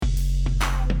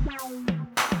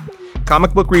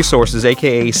Comic Book Resources,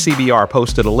 aka CBR,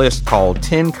 posted a list called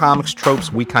 10 Comics Tropes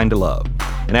We Kinda Love.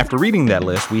 And after reading that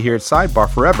list, we here at Sidebar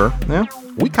Forever,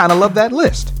 we kinda love that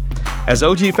list. As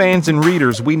OG fans and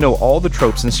readers, we know all the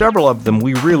tropes, and several of them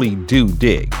we really do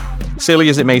dig. Silly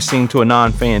as it may seem to a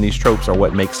non-fan, these tropes are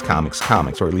what makes comics,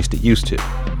 or at least it used to.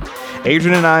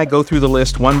 Adrian and I go through the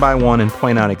list one by one and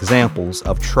point out examples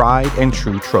of tried and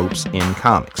true tropes in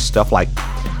comics. Stuff like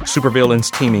supervillains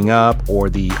teaming up, or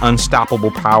the unstoppable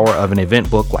power of an event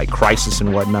book like Crisis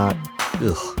and whatnot.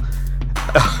 Ugh.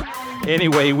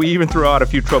 Anyway, we even throw out a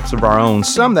few tropes of our own,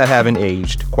 some that haven't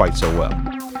aged quite so well.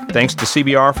 Thanks to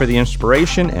CBR for the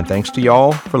inspiration, and thanks to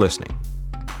y'all for listening.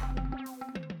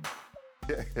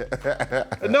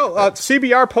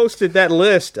 CBR posted that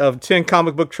list of 10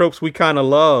 comic book tropes we kind of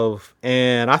love,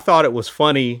 and I thought it was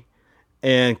funny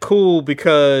and cool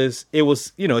because it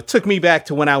was, it took me back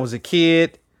to when I was a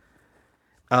kid,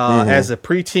 as a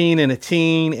preteen and a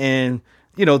teen, and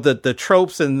the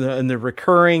tropes and the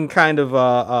recurring kind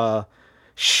of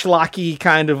schlocky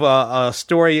kind of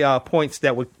story points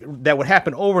that would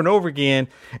happen over and over again.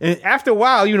 And after a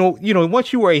while,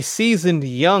 once you were a seasoned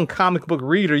young comic book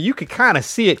reader, you could kind of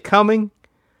see it coming,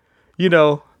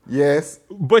 Yes.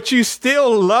 But you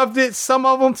still loved it. Some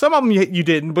of them you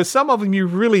didn't, but some of them you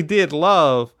really did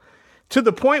love, to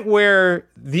the point where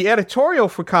the editorial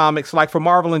for comics, like for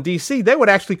Marvel and DC, they would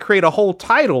actually create a whole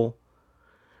title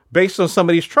based on some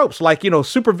of these tropes. Like,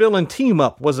 Supervillain Team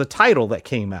Up was a title that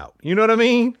came out. You know what I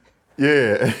mean?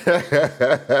 Yeah.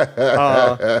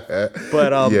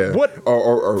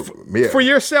 For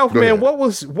yourself, man, what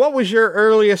was your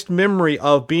earliest memory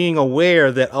of being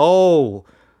aware that,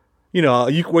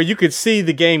 where you could see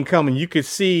the game coming, you could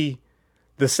see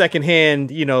the second hand,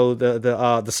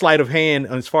 the sleight of hand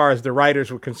as far as the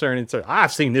writers were concerned, and so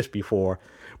I've seen this before,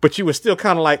 but you were still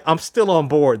kind of like, I'm still on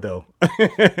board though.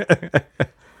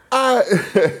 I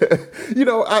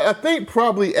think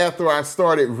probably after I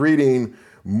started reading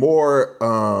more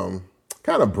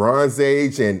kind of Bronze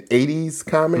Age and 80s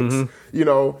comics,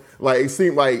 it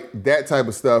seemed like that type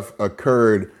of stuff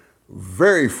occurred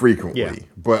very frequently.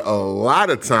 But a lot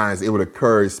of times it would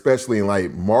occur, especially in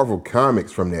like Marvel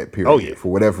comics from that period,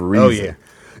 for whatever reason.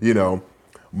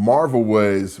 Marvel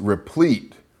was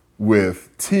replete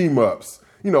with team-ups,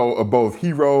 of both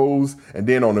heroes, and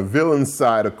then on the villain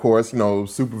side, of course,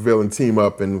 supervillain team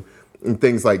up and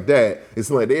things like that. It's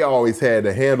like they always had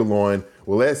a handle on,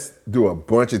 well, let's do a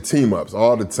bunch of team ups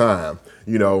all the time,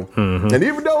 And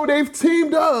even though they've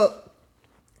teamed up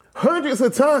hundreds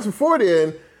of times before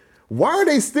then, why are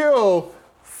they still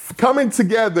coming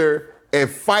together and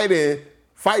fighting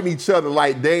each other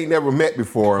like they ain't never met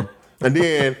before? And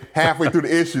then halfway through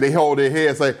the issue, they hold their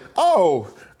heads like, I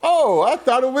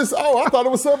thought it was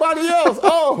somebody else.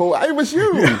 It was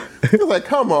you. It's like,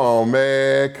 come on,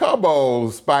 man. Come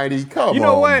on, Spidey. Come on, you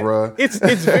know what? Bruh. It's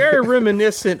very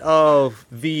reminiscent of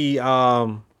the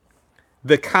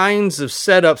kinds of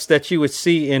setups that you would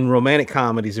see in romantic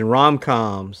comedies and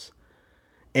rom-coms.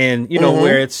 And,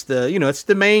 where it's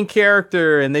the main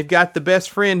character, and they've got the best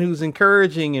friend who's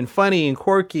encouraging and funny and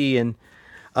quirky, and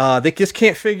they just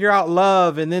can't figure out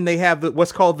love. And then they have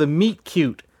what's called the meet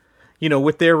cute,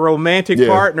 with their romantic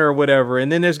partner or whatever. And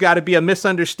then there's got to be a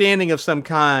misunderstanding of some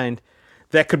kind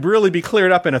that could really be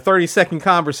cleared up in a 30-second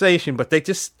conversation, but they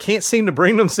just can't seem to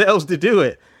bring themselves to do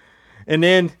it. And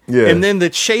then the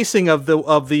chasing of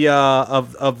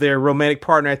their romantic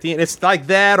partner at the end. It's like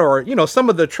that, or some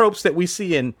of the tropes that we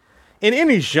see in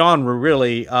any genre,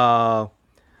 really. Horror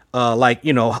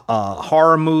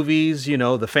movies.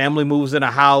 The family moves in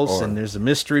a house, and there's a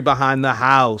mystery behind the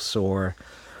house, or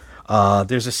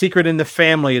there's a secret in the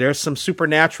family. There's some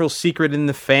supernatural secret in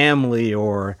the family,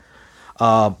 or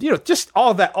just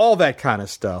all that kind of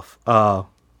stuff.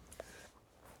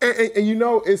 And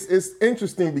it's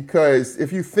interesting because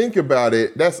if you think about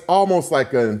it, that's almost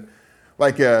like an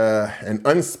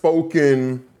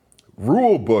unspoken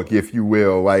rule book, if you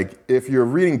will. Like if you're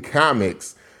reading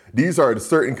comics, these are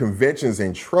certain conventions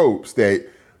and tropes that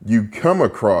you come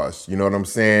across. You know what I'm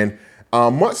saying?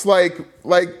 Much like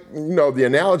the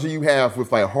analogy you have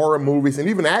with like horror movies and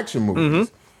even action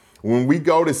movies. Mm-hmm. When we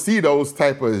go to see those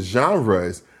type of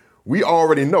genres, we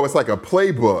already know it's like a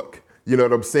playbook. You know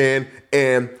what I'm saying?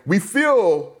 And we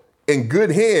feel in good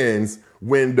hands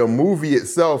when the movie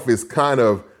itself is kind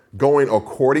of going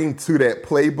according to that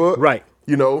playbook. Right.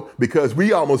 Because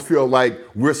we almost feel like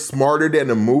we're smarter than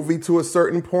the movie to a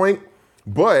certain point.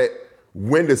 But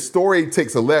when the story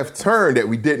takes a left turn that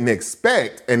we didn't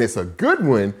expect, and it's a good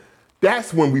one,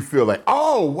 that's when we feel like,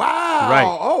 oh, wow. Right.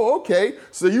 Oh, okay.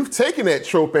 So you've taken that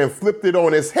trope and flipped it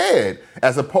on its head,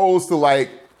 as opposed to like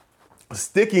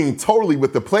sticking totally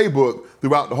with the playbook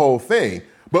throughout the whole thing.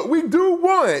 But we do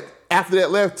want, after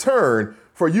that left turn,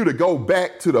 for you to go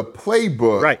back to the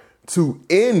playbook to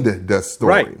end the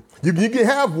story. Right. You can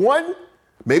have one,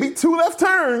 maybe two left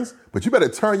turns, but you better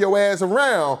turn your ass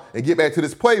around and get back to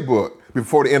this playbook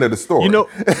before the end of the story. You know,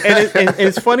 and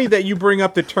it's funny that you bring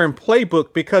up the term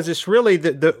playbook, because it's really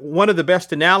the one of the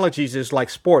best analogies is like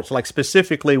sports, like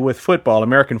specifically with football,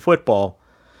 American football,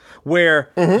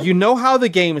 where you know how the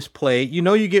game is played. You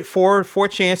know, you get four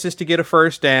chances to get a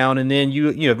first down, and then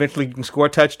you eventually can score a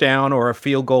touchdown or a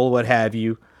field goal, what have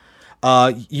you.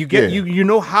 You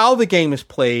know how the game is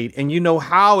played, and you know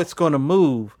how it's going to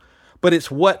move. But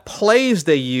it's what plays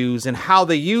they use and how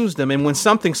they use them. And when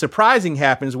something surprising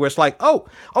happens where it's like, oh,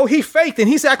 he faked and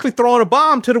he's actually throwing a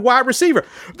bomb to the wide receiver.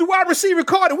 The wide receiver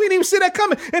caught it. We didn't even see that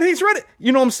coming. And he's ready.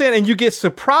 You know what I'm saying? And you get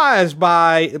surprised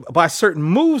by certain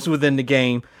moves within the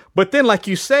game. But then, like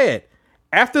you said,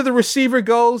 after the receiver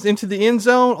goes into the end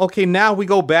zone, okay, now we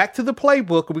go back to the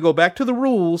playbook, we go back to the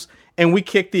rules, and we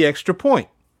kick the extra point.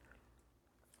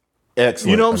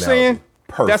 Excellent. You know what I'm saying?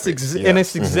 Perfect. And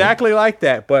it's exactly like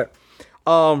that. But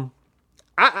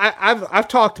I've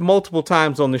talked multiple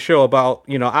times on the show about,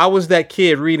 I was that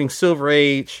kid reading Silver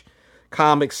Age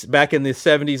comics back in the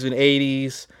 70s and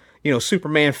 80s,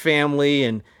 Superman Family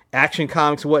and Action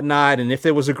Comics and whatnot. And if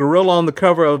there was a gorilla on the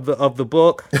cover of the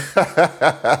book,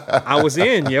 I was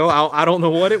in, I don't know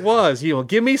what it was.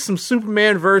 Give me some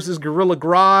Superman versus Gorilla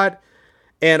Grodd.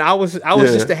 And I was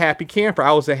just a happy camper.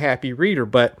 I was a happy reader.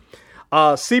 But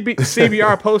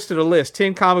CBR posted a list,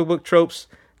 10 comic book tropes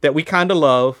that we kind of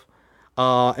love.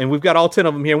 And we've got all 10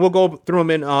 of them here. And we'll go through them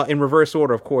in reverse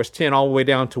order, of course, 10 all the way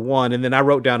down to 1. And then I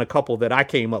wrote down a couple that I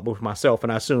came up with myself.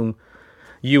 And I assume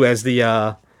you, as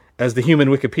the human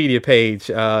Wikipedia page,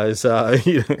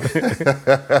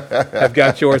 have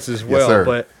got yours as well. Yes, sir.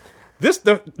 But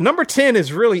the number 10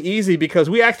 is really easy because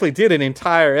we actually did an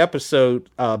entire episode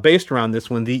based around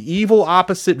this one. The evil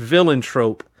opposite villain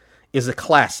trope is a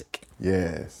classic.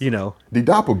 Yes. The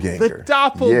doppelganger. The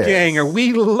doppelganger. Yes.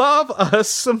 We love us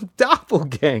some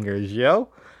doppelgangers, yo.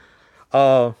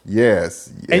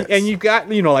 Yes. And you've got,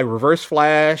 like Reverse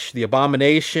Flash, The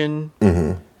Abomination,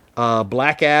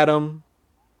 Black Adam,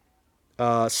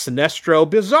 Sinestro,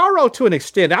 Bizarro to an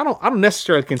extent. I don't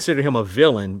necessarily consider him a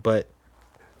villain, but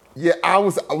yeah, I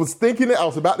was thinking that I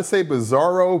was about to say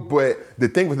Bizarro, but the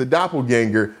thing with the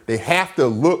doppelganger, they have to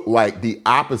look like the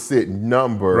opposite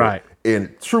number, right?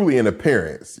 Truly in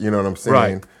appearance. You know what I'm saying?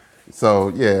 Right. So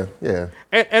yeah.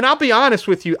 And I'll be honest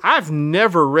with you, I've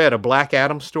never read a Black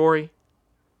Adam story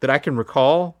that I can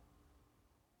recall.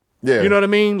 Yeah. You know what I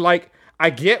mean? Like,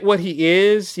 I get what he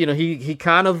is. He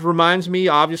kind of reminds me,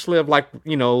 obviously, of like,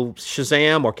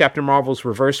 Shazam or Captain Marvel's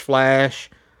Reverse Flash.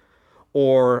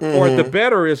 Or the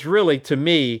better is really, to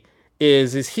me,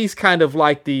 is he's kind of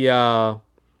like the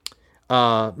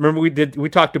remember we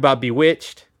talked about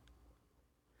Bewitched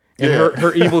and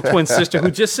her evil twin sister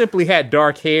who just simply had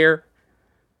dark hair.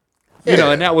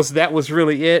 And that was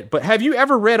really it. But have you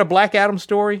ever read a Black Adam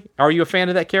story? Are you a fan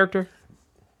of that character?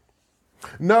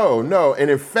 No.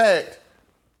 And in fact,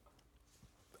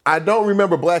 I don't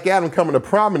remember Black Adam coming to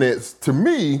prominence to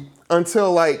me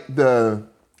until like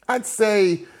I'd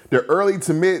say the early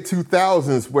to mid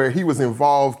 2000s, where he was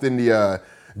involved in the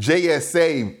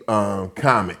JSA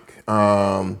comic.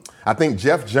 I think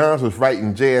Jeff Johns was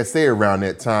writing JSA around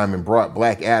that time and brought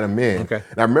Black Adam in. Okay.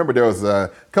 And I remember there was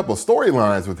a couple of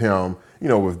storylines with him,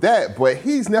 with that, but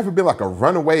he's never been like a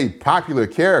runaway popular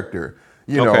character,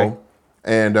 know.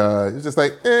 And it's just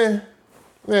like, no.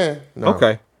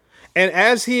 Okay. And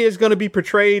as he is going to be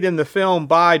portrayed in the film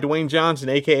by Dwayne Johnson,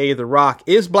 a.k.a. The Rock,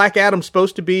 is Black Adam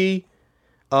supposed to be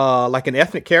like an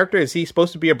ethnic character? Is he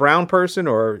supposed to be a brown person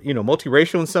or,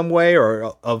 multiracial in some way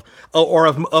or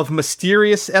of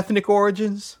mysterious ethnic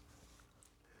origins?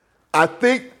 I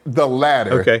think the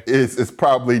latter is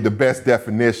probably the best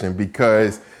definition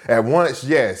because at once,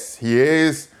 yes, he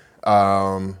is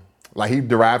like he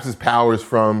derives his powers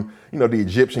from, the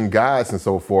Egyptian gods and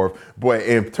so forth. But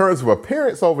in terms of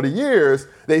appearance over the years,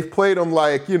 they've played him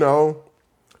like,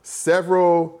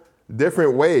 several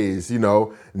different ways,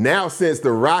 Now since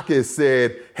The Rock has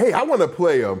said, hey, I want to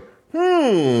play him.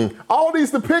 All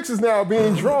these depictions now are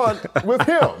being drawn with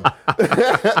him.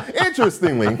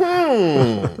 Interestingly.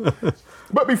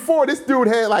 But before, this dude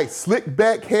had like slick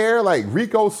back hair, like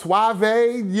Rico Suave,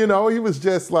 he was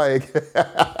just like,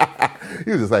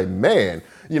 man,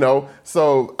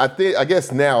 So I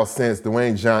guess now since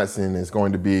Dwayne Johnson is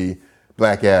going to be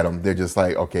Black Adam, they're just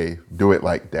like, okay, do it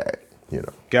like that,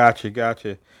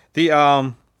 Gotcha.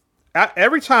 The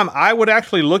every time I would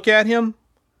actually look at him,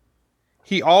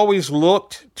 he always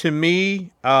looked to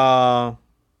me.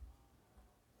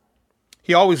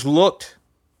 He always looked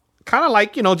kind of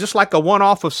like, just like a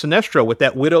one-off of Sinestro with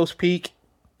that widow's peak.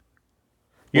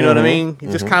 You know what I mean? He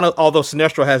just kind of, although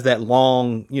Sinestro has that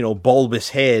long, bulbous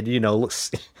head,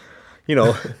 looks,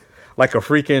 like a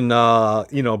freaking,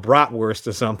 bratwurst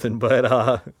or something. But,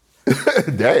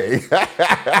 dang.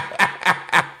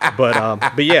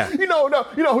 but yeah.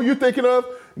 No, who you're thinking of?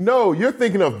 No, you're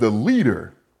thinking of the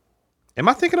leader. Am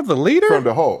I thinking of the leader? From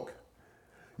the Hulk.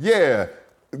 Yeah.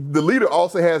 The leader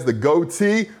also has the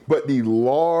goatee, but the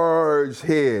large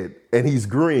head, and he's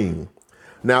green.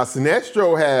 Now,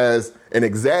 Sinestro has an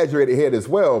exaggerated head as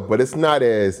well, but it's not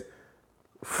as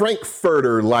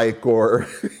Frankfurter-like or...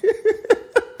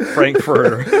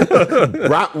 Frankfurter.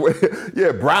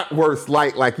 Bratwurst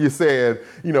like you said,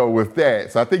 with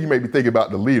that. So I think you may be thinking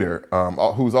about the leader,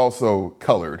 who's also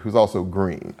colored, who's also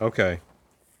green. Okay.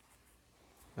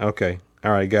 All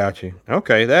right, got you.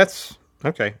 Okay, that's...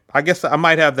 Okay, I guess I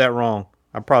might have that wrong.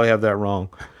 I probably have that wrong.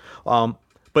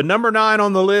 But number 9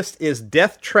 on the list is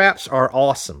Death Traps Are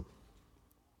Awesome.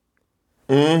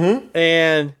 Mm-hmm.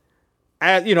 And,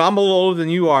 I'm a little older than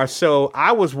you are, so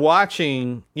I was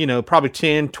watching, probably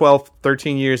 10, 12,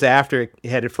 13 years after it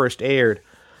had first aired.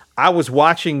 I was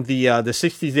watching the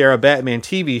 60s era Batman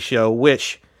TV show,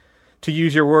 which, to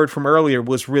use your word from earlier,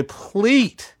 was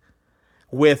replete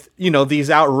with,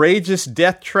 these outrageous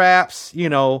death traps,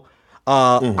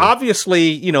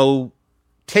 obviously,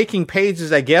 taking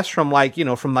pages, I guess, from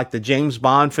the James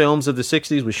Bond films of the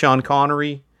 60s with Sean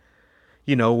Connery,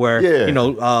 where,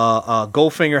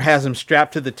 Goldfinger has him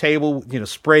strapped to the table,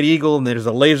 spread eagle, and there's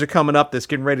a laser coming up that's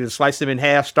getting ready to slice him in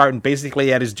half, starting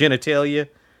basically at his genitalia.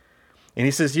 And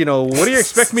he says, what do you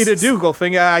expect me to do,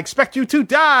 Goldfinger? I expect you to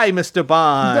die, Mr.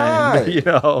 Bond.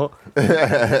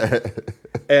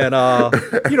 And,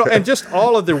 and just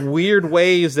all of the weird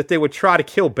ways that they would try to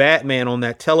kill Batman on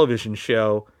that television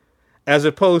show, as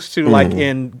opposed to like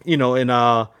in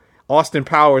Austin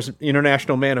Powers'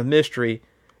 International Man of Mystery,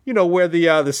 where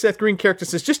the Seth Green character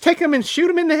says, just take him and shoot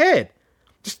him in the head.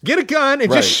 Just get a gun and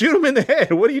just shoot him in the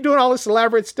head. What are you doing all this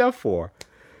elaborate stuff for?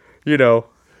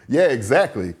 Yeah,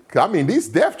 exactly. I mean, these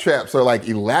death traps are like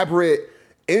elaborate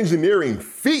engineering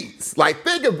feats. Like,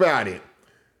 think about it.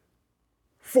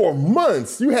 For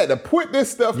months, you had to put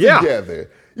this stuff together.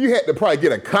 You had to probably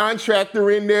get a contractor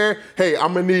in there. Hey,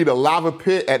 I'm going to need a lava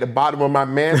pit at the bottom of my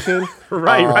mansion.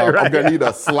 Right. I'm going to need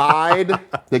a slide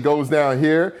that goes down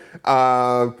here.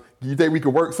 You think we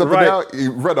could work something out?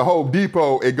 You run to Home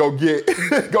Depot and go get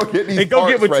these and go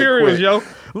get materials, yo.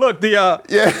 Look,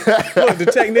 the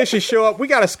technicians show up. We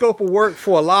got a scope of work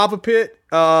for a lava pit.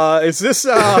 Is this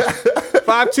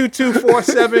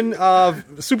 52247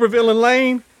 Supervillain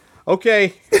Lane?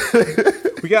 Okay.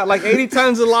 We got like 80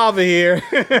 tons of lava here.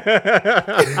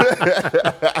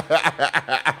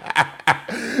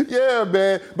 Yeah,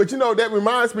 man. But that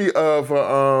reminds me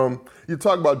of you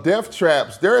talk about death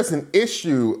traps. There is an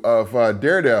issue of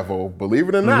Daredevil, believe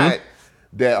it or not,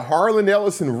 that Harlan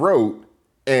Ellison wrote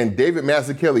and David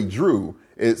Mazzucchelli drew.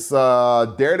 It's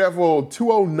Daredevil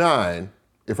 209,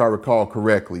 if I recall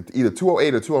correctly, either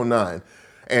 208 or 209.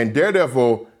 And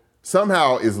Daredevil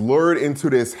somehow is lured into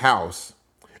this house,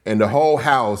 and the whole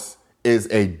house is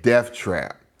a death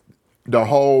trap. The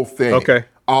whole thing. Okay.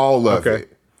 All of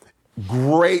it.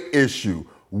 Great issue.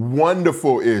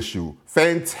 Wonderful issue.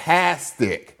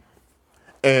 Fantastic.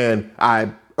 And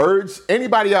I urge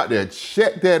anybody out there,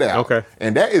 check that out. Okay.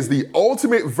 And that is the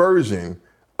ultimate version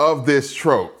of this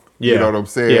trope. Yeah. You know what I'm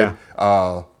saying? Yeah.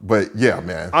 But yeah,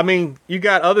 man. I mean, you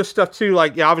got other stuff too,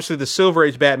 like obviously the Silver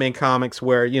Age Batman comics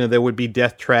where, there would be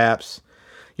death traps,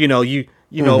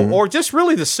 or just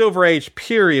really the Silver Age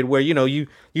period where, you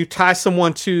tie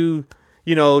someone to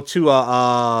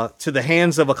the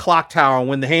hands of a clock tower, and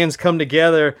when the hands come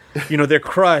together, they're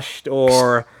crushed,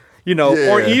 or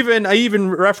or even I even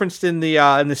referenced in the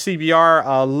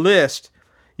CBR list,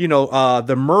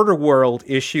 the Murder World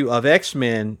issue of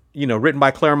X-Men, written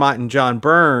by Claremont and John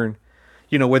Byrne,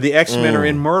 where the X-Men are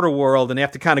in Murder World and they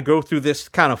have to kind of go through this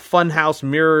kind of Funhouse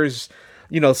Mirrors,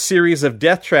 series of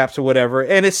death traps or whatever.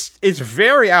 And it's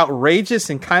very outrageous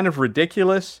and kind of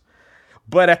ridiculous.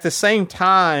 But at the same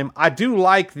time, I do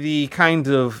like the kind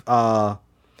of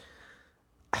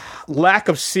lack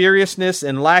of seriousness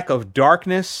and lack of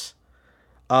darkness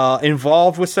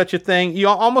involved with such a thing.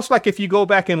 Almost like if you go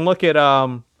back and look at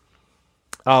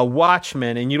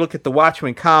Watchmen, and you look at the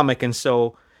Watchmen comic, and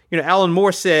so Alan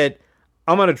Moore said,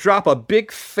 "I'm going to drop a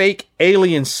big fake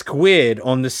alien squid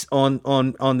on this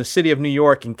on the city of New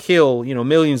York and kill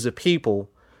millions of people."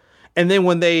 And then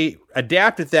when they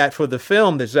adapted that for the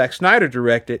film that Zack Snyder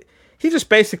directed, he just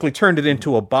basically turned it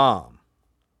into a bomb.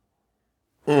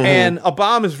 And a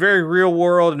bomb is very real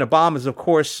world, and a bomb is, of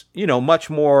course, much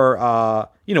more,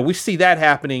 we see that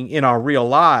happening in our real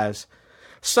lives.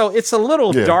 So it's a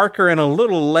little darker and a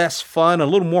little less fun, a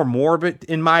little more morbid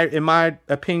in my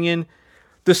opinion.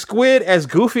 The Squid, as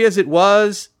goofy as it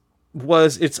was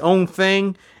its own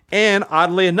thing. And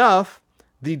oddly enough,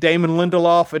 the Damon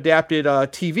Lindelof adapted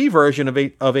TV version of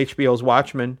HBO's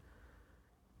Watchmen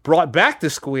brought back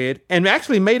the Squid and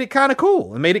actually made it kind of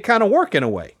cool and made it kind of work in a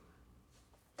way.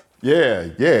 Yeah,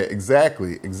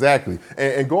 exactly.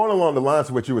 And going along the lines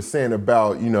of what you were saying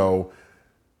about,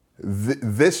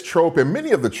 this trope and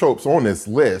many of the tropes on this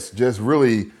list just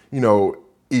really,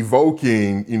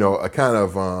 evoking, a kind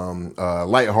of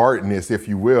lightheartedness, if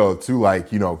you will,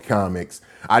 to comics.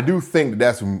 I do think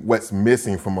that's what's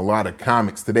missing from a lot of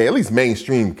comics today, at least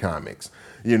mainstream comics.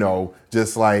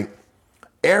 Just like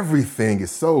everything is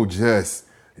so just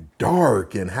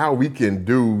dark, and how we can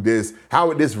do this, how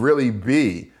would this really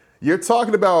be? You're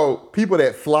talking about people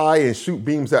that fly and shoot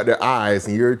beams out their eyes,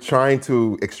 and you're trying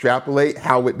to extrapolate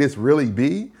how would this really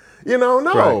be? No.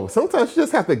 Right. Sometimes you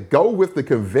just have to go with the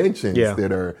conventions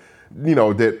that are,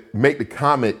 that make the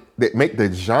comic, that make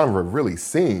the genre really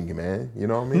sing, man. You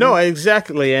know what I mean? No,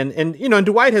 exactly. And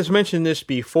Dwight has mentioned this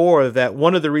before, that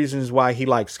one of the reasons why he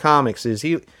likes comics is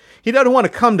he doesn't want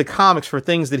to come to comics for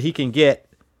things that he can get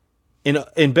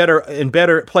in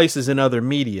better places in other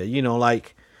media.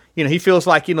 He feels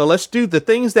like, let's do the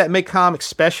things that make comics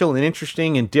special and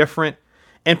interesting and different,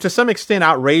 and to some extent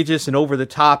outrageous and over the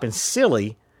top and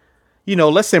silly.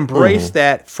 Let's embrace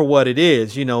that for what it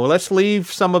is. Let's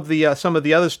leave some of the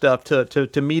other stuff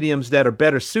to mediums that are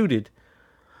better suited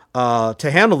to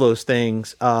handle those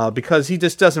things, because he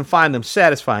just doesn't find them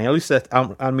satisfying. At least I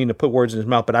don't mean to put words in his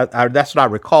mouth, but that's what I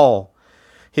recall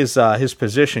his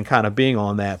position kind of being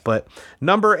on that. But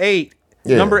number 8,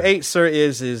 sir,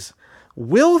 is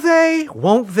will they,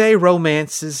 won't they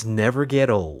romances never get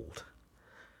old?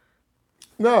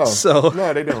 No,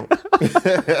 they don't.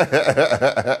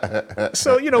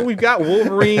 So, we've got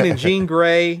Wolverine and Jean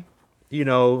Grey,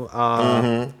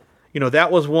 that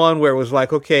was one where it was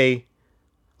like, okay,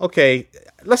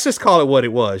 let's just call it what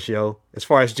it was, as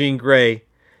far as Jean Grey,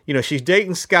 she's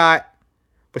dating Scott,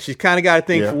 but she's kind of got a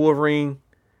thing for Wolverine.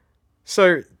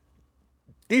 So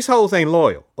these hoes ain't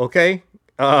loyal, okay?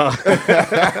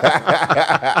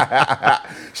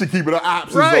 She keeping her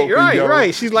options open.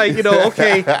 Right. She's like,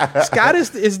 okay, Scott is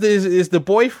the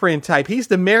boyfriend type. He's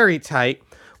the married type.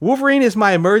 Wolverine is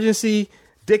my emergency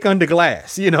dick under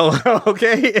glass,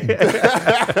 okay?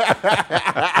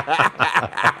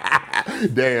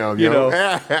 Damn,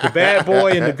 the bad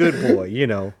boy and the good boy,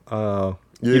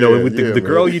 with the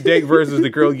girl you date versus the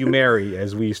girl you marry,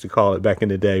 as we used to call it back in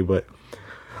the day. But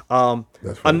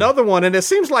another one, and it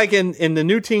seems like in the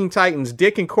new Teen Titans,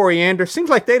 Dick and Koriand'r, seems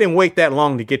like they didn't wait that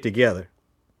long to get together.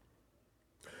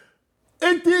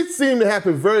 It did seem to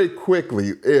happen very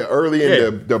quickly early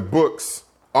in the book's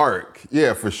arc.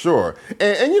 Yeah, for sure.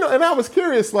 And and I was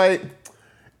curious, like,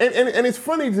 and it's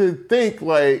funny to think,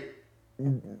 like,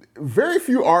 very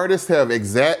few artists have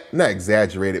not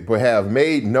exaggerated, but have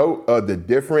made note of the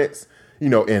difference,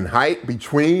 in height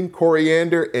between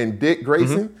Koriand'r and Dick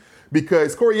Grayson.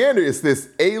 Because Koriand'r is this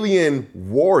alien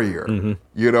warrior,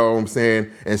 you know what I'm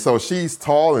saying? And so she's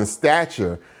tall in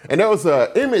stature. And there was an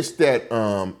image that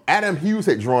Adam Hughes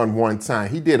had drawn one time.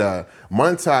 He did a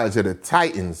montage of the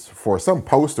Titans for some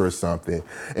poster or something.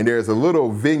 And there's a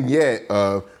little vignette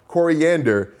of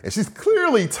Koriand'r, and she's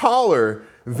clearly taller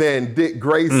than Dick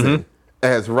Grayson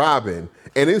as Robin.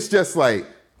 And it's just like,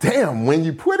 damn, when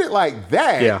you put it like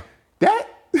that,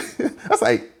 that's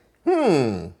like,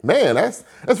 man, that's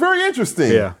very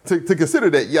interesting to consider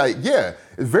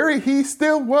that. He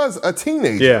still was a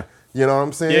teenager. Yeah. You know what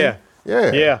I'm saying?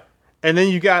 Yeah. And then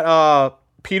you got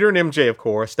Peter and MJ, of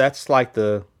course. That's like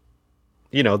the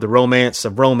romance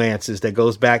of romances that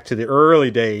goes back to the early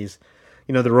days,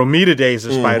 the Romita days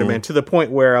of Spider-Man, to the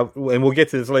point where, and we'll get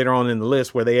to this later on in the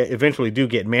list, where they eventually do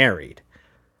get married.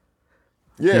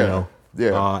 Yeah.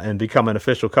 And become an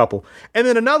official couple. And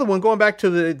then another one, going back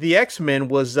to the X-Men,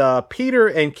 was Peter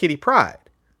and Kitty Pryde.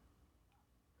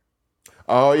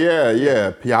 Oh,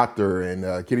 yeah. Piotr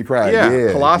and Kitty Pryde.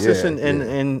 Yeah, Colossus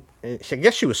and I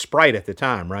guess she was Sprite at the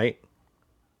time, right?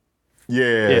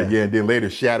 Yeah. And then later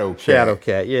Shadowcat.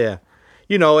 Shadowcat, yeah.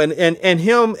 And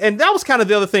him, and that was kind of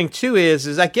the other thing, too,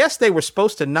 is I guess they were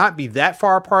supposed to not be that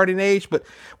far apart in age, but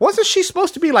wasn't she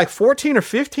supposed to be like 14 or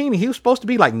 15, and he was supposed to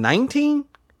be like 19?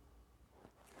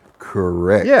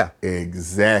 Correct. Yeah.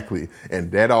 Exactly.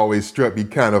 And that always struck me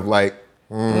kind of like,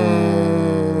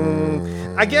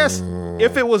 I guess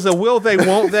if it was a will they,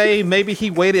 won't they, maybe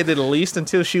he waited at least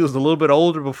until she was a little bit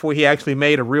older before he actually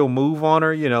made a real move on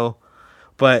her,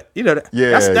 But,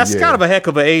 that's kind of a heck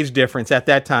of an age difference at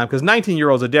that time, because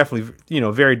 19-year-olds are definitely,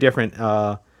 very different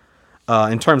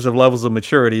in terms of levels of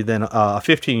maturity than a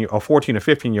 15 or 14 or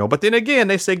 15-year-old. But then again,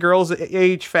 they say girls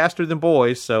age faster than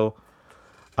boys, so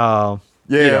And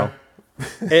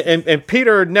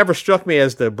Peter never struck me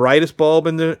as the brightest bulb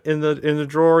in the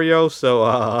drawer, yo. So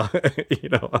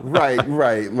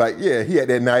right. Like, he had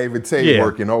that naivete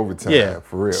working overtime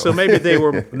for real. So maybe they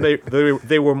were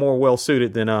they were more well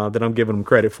suited than I'm giving them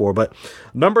credit for. But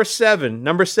number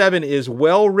seven is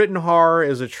well written horror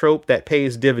is a trope that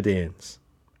pays dividends.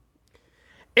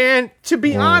 And to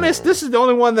be honest, this is the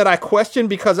only one that I question,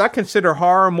 because I consider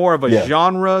horror more of a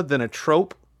genre than a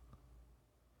trope.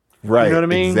 Right. You know what I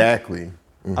mean? Exactly.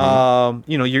 Mm-hmm.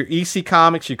 Your EC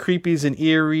Comics, your Creepies and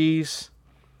Eerie's,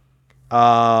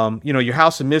 your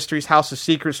House of Mysteries, House of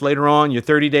Secrets later on, your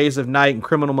 30 Days of Night and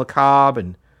Criminal Macabre,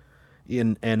 and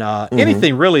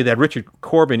anything really that Richard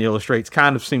Corbin illustrates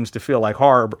kind of seems to feel like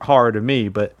horror to me.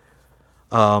 But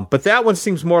that one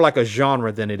seems more like a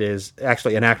genre than it is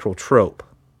actually an actual trope.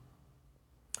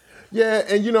 Yeah,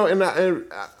 and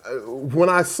when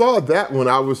I saw that one,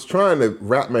 I was trying to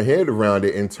wrap my head around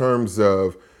it in terms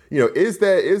of, is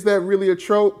that really a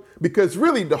trope? Because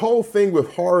really the whole thing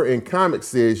with horror in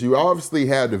comics is you obviously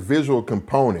have the visual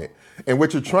component, and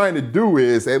what you're trying to do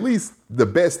is, at least the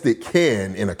best it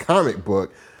can in a comic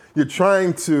book, you're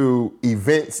trying to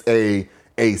evince a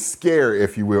scare,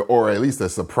 if you will, or at least a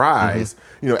surprise,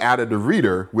 out of the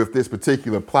reader with this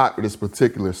particular plot or this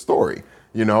particular story,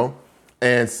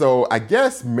 And so I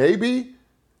guess maybe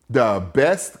the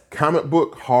best comic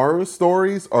book horror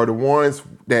stories are the ones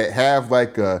that have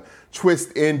like a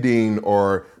twist ending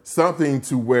or something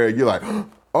to where you're like,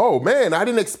 oh man, I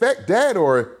didn't expect that,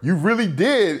 or you really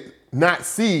did not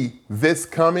see this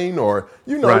coming, or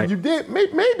right. You did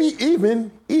maybe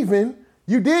even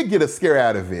you did get a scare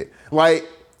out of it. Like,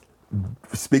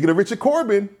 speaking of Richard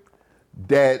Corbin,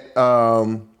 that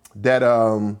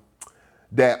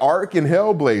arc in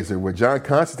Hellblazer where John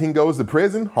Constantine goes to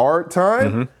prison, Hard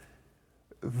Time. Mm-hmm.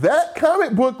 That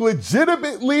comic book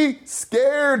legitimately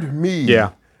scared me.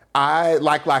 Yeah. I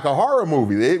like a horror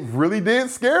movie. It really did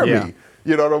scare me.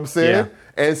 You know what I'm saying? Yeah.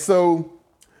 And so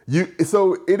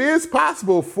it is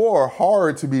possible for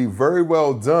horror to be very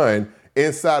well done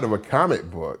inside of a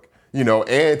comic book,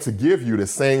 and to give you the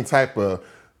same type of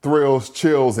thrills,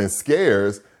 chills, and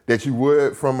scares that you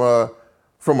would from a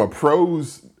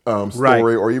prose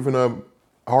story, or even a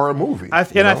horror movie. I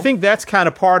think that's kind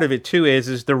of part of it too,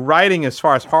 is the writing, as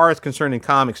far as horror is concerned in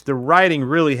comics, the writing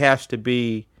really has to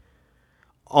be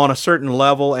on a certain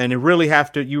level, and you really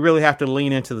have to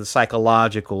lean into the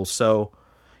psychological. So,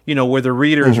 where the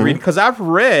reader is reading, because I've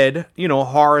read,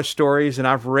 horror stories, and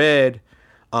I've read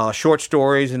short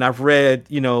stories, and I've read,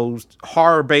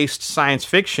 horror-based science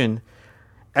fiction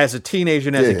as a teenager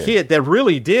and as a kid that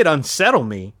really did unsettle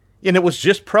me. And it was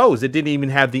just prose. It didn't even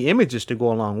have the images to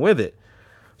go along with it.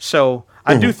 So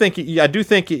I do think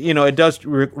it does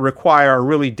require a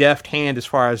really deft hand as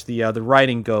far as the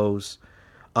writing goes,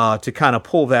 to kind of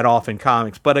pull that off in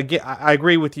comics. But again, I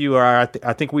agree with you, or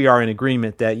I think we are in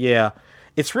agreement that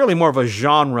it's really more of a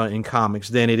genre in comics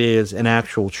than it is an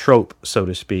actual trope, so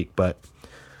to speak. But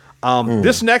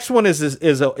this next one is a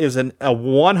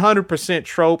 100%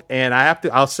 trope, and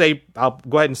I'll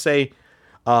go ahead and say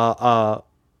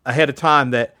ahead of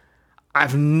time that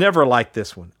I've never liked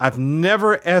this one. I've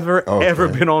never, ever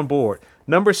been on board.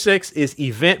 Number 6 is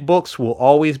event books will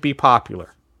always be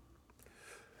popular.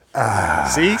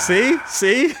 See?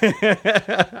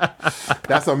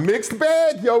 That's a mixed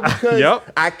bag, yo, because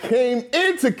I came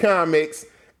into comics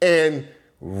and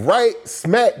right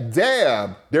smack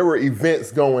dab, there were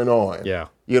events going on. Yeah.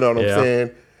 You know what I'm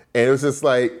saying? And it was just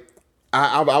like,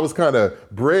 I was kind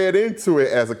of bred into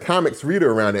it as a comics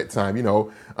reader around that time. In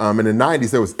the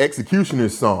 90s, there was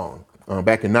Executioner's Song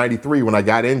back in 93 when I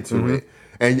got into it.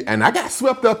 And I got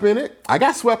swept up in it. I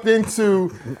got swept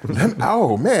into,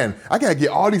 oh man, I got to get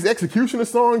all these Executioner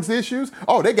Songs issues.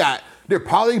 Oh, they're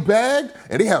polybagged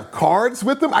and they have cards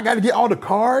with them. I got to get all the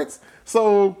cards.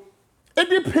 So it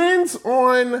depends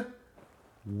on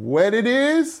what it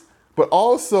is, but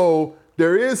also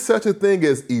there is such a thing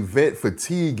as event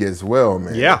fatigue as well,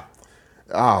 man. Yeah.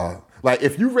 Like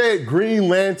if you read Green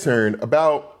Lantern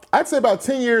I'd say about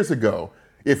 10 years ago,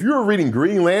 if you were reading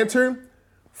Green Lantern,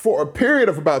 for a period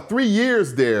of about 3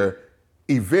 years there,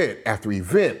 event after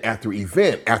event after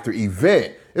event after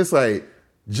event. It's like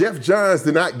Jeff Johns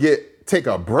did not take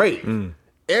a break.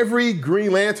 Every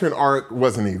Green Lantern arc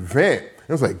was an event.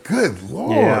 It was like, good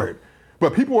Lord.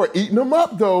 But people were eating him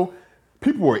up, though.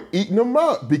 People were eating him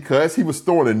up because he was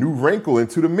throwing a new wrinkle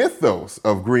into the mythos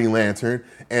of Green Lantern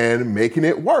and making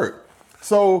it work.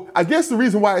 So I guess the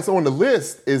reason why it's on the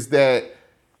list is that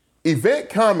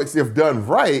event comics, if done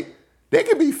right, they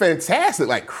can be fantastic.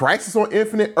 Like Crisis on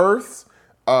Infinite Earths,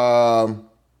 the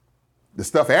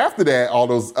stuff after that, all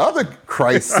those other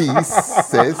crises,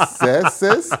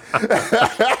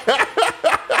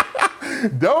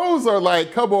 those are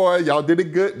like, come on, y'all did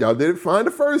it good. Y'all did it fine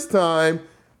the first time.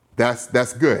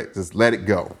 That's good. Just let it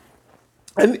go.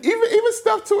 And even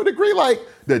stuff to a degree like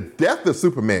the death of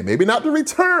Superman, maybe not the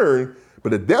return,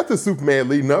 but the death of Superman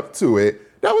leading up to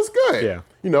it, that was good. Yeah.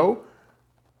 You know,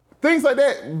 things like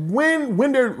that.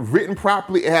 When they're written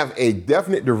properly and have a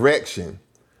definite direction,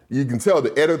 you can tell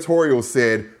the editorial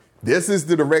said, this is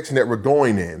the direction that we're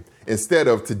going in. Instead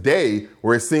of today,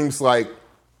 where it seems like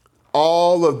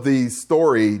all of the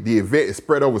story, the event is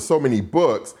spread over so many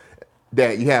books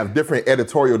that you have different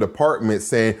editorial departments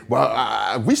saying,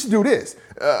 well, we should do this.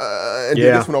 And do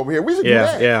this one over here. We should do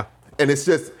that. Yeah. And it's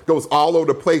just goes all over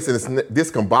the place and it's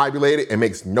discombobulated and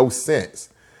makes no sense.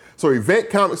 So event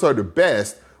comics are the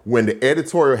best when the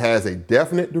editorial has a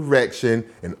definite direction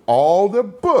and all the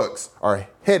books are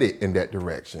headed in that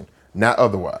direction, not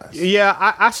otherwise. Yeah,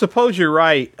 I suppose you're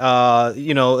right.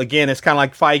 Again, it's kind of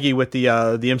like Feige with the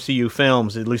MCU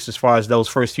films, at least as far as those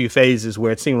first few phases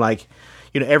where it seemed like,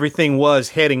 everything was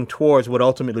heading towards what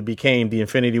ultimately became the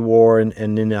Infinity War and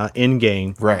then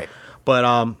Endgame. Right.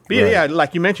 But yeah,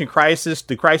 like you mentioned,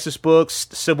 the Crisis books,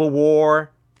 Civil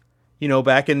War,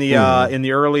 back in the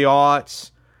early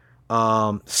aughts,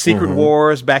 Secret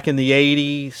Wars back in the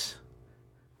 80s.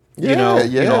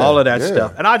 All of that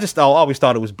stuff. And I always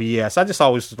thought it was BS. I just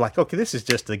always was like, okay, this is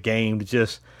just a game to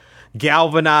just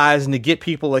galvanize and to get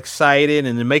people excited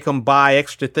and to make them buy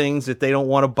extra things that they don't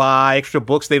want to buy, extra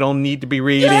books they don't need to be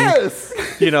reading. Yes.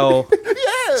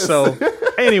 Yes. So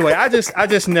anyway, I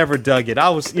just never dug it.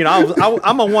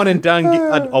 I'm a one and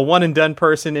done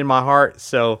person in my heart.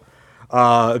 So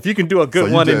if you can do a good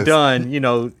one and done,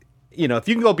 if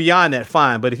you can go beyond that,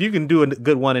 fine. But if you can do a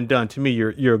good one and done, to me,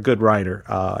 you're a good writer.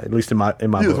 At least in my book.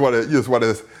 You just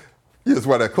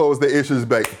want to close the issues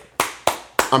back.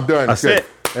 I'm done. That's it.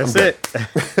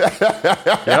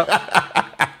 Yep.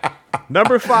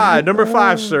 Number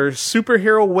five, sir.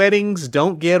 Superhero weddings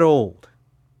don't get old.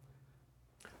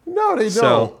 No, they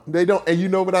don't. They don't. And you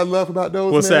know what I love about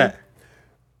those? What's that?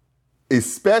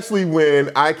 Especially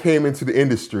when I came into the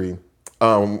industry,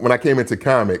 when I came into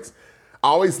comics, I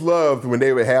always loved when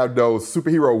they would have those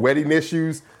superhero wedding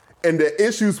issues, and the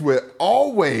issues would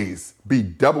always be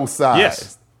double-sized.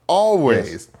 Yes.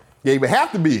 Always. Yes. They would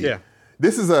have to be. Yeah.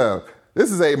 This is a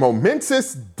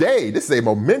momentous day. This is a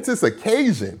momentous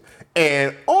occasion.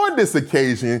 And on this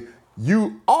occasion,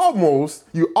 you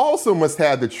also must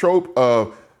have the trope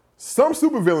of some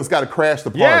supervillains got to crash the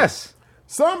party. Yes.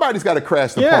 Somebody's got to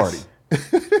crash the party.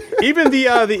 Even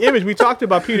the image, we talked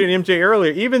about Peter and MJ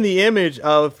earlier, even the image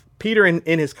of Peter in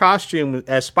his costume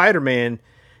as Spider-Man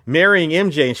marrying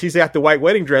MJ, and she's got the white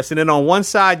wedding dress. And then on one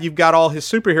side, you've got all his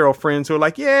superhero friends who are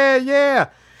like, yeah.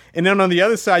 And then on the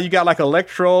other side, you got like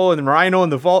Electro and Rhino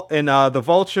and the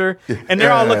Vulture, and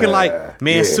they're all looking like,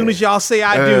 man, as soon as y'all say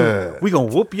I do, we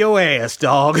gonna whoop your ass,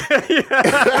 dog.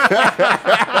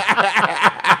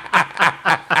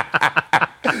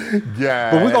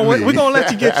 Yeah, but we're gonna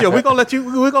let you get yours. We're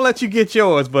gonna let you get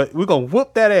yours, but we're gonna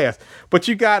whoop that ass. But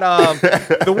you got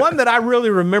the one that I really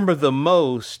remember the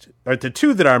most, or the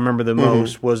two that I remember the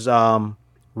most, was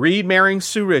Reed marrying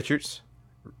Sue Richards,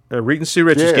 Reed and Sue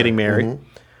Richards getting married.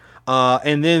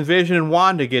 And then Vision and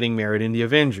Wanda getting married in the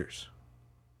Avengers.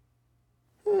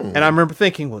 And I remember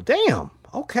thinking, well, damn,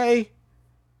 okay.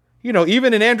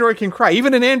 Even an android can cry.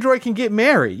 Even an android can get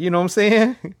married. You know what I'm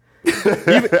saying?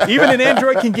 even an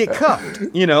android can get cuffed,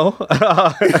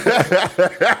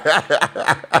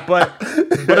 But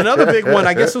another big one,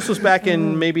 I guess this was back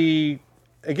in maybe,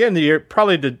 again, the year,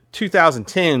 probably the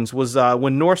 2010s, was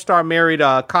when North Star married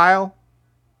Kyle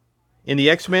in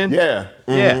the X-Men. Yeah.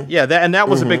 Yeah. That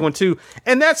was a big one too.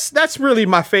 And that's really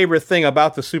my favorite thing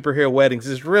about the superhero weddings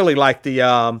is really like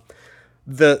the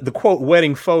quote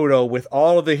wedding photo with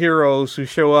all of the heroes who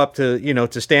show up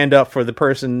to stand up for the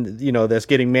person, that's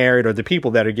getting married or the people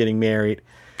that are getting married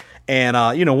and,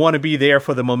 want to be there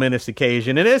for the momentous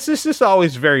occasion. And it's just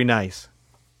always very nice.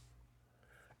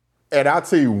 And I'll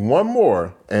tell you one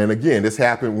more. And again, this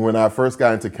happened when I first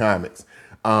got into comics.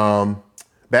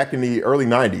 Back in the early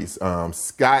 90s,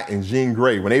 Scott and Jean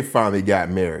Grey, when they finally got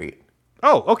married.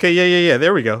 Oh, okay. Yeah.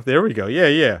 There we go.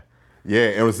 Yeah. Yeah,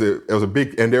 it was a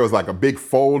big, and there was like a big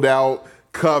fold out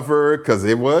cover because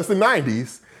it was the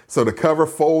 90s. So the cover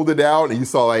folded out, and you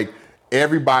saw like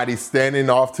everybody standing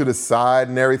off to the side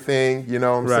and everything. You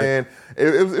know what I'm saying?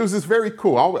 It was just very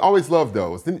cool. I always loved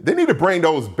those. They need to bring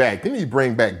those back. They need to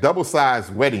bring back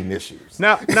double-sized wedding issues.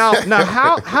 Now,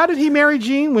 how did he marry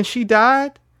Jean when she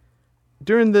died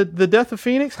during the death of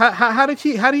Phoenix? How did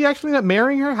he actually end up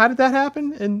marrying her? How did that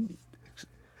happen? And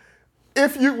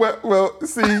if you well,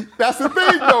 see, that's the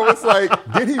thing though. It's like,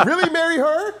 did he really marry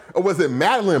her, or was it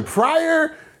Madeline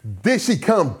Pryor? Did she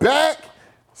come back?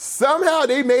 Somehow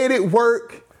they made it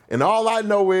work, and all I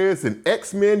know is in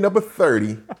X-Men number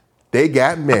 30, they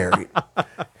got married.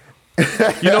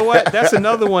 You know what? That's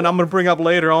another one I'm going to bring up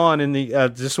later on in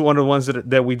the just one of the ones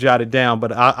that we jotted down.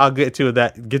 But I'll get to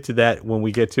that when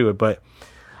we get to it. But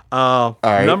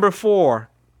right. Number 4,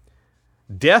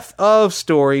 death of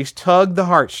stories tug the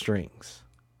heartstrings.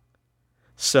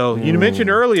 So you mentioned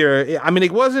earlier. I mean,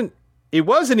 it was an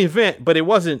event, but it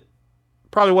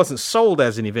probably wasn't sold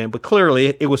as an event. But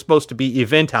clearly, it was supposed to be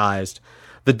eventized.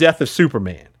 The death of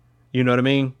Superman. You know what I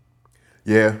mean?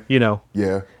 Yeah. You know.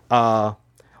 Yeah.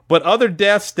 But other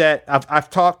deaths that I've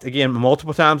talked, again,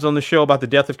 multiple times on the show about the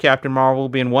death of Captain Marvel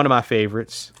being one of my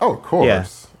favorites. Oh, of course. Yeah.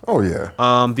 Oh, yeah.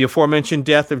 The aforementioned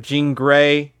death of Jean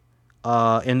Grey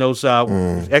in those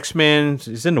X-Men,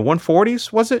 is in the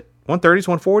 140s, was it? 130s,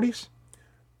 140s?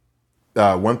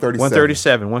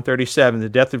 137. 137. The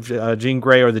death of Jean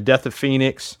Grey, or the death of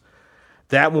Phoenix.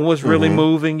 That one was really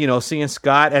moving, seeing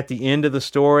Scott at the end of the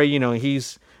story,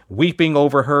 he's weeping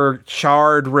over her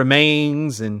charred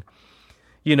remains, and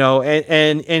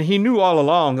and he knew all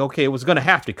along, okay, it was going to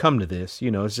have to come to this.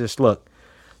 It's just, look,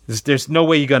 there's no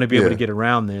way you're going to be able to get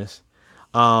around this.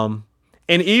 And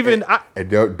even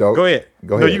don't go ahead.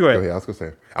 Go ahead. No, you go ahead. I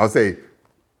was say,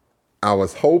 I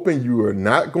was hoping you were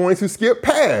not going to skip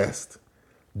past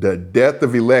the death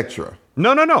of Elektra.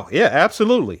 No. Yeah,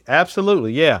 absolutely.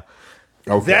 Yeah.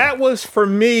 Okay. That was, for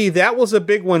me, that was a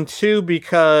big one too,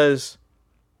 because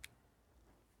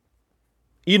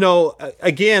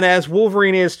again, as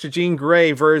Wolverine is to Jean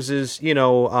Grey versus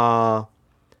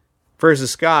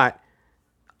Scott,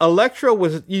 Elektra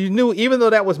was, you knew, even though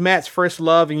that was Matt's first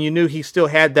love and you knew he still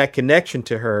had that connection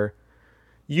to her,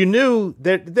 you knew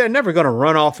that they're never going to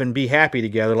run off and be happy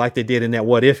together like they did in that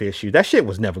What If issue. That shit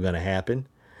was never going to happen.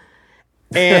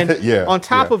 And on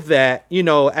top of that,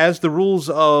 as the rules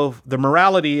of the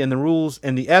morality and the rules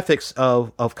and the ethics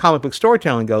of comic book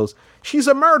storytelling goes, she's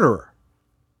a murderer.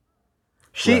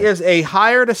 She is a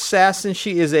hired assassin.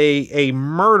 She is a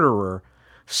murderer.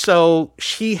 So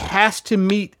she has to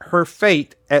meet her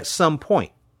fate at some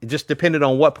point. It just depended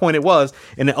on what point it was.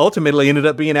 And it ultimately ended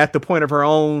up being at the point of her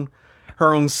own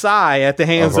sigh at the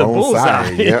hands of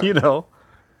Bullseye,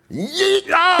 Yeet!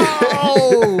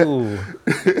 Oh!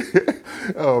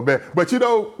 Oh, man. But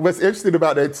what's interesting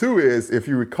about that too is, if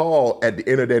you recall at the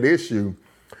end of that issue,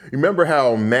 remember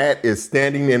how Matt is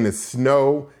standing in the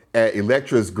snow at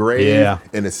Elektra's grave,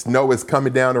 and the snow is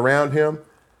coming down around him?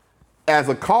 As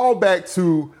a callback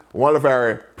to one of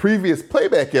our previous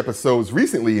playback episodes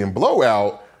recently in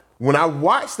Blowout, when I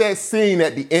watched that scene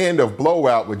at the end of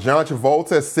Blowout with John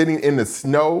Travolta sitting in the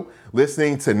snow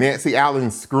listening to Nancy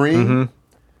Allen scream,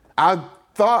 I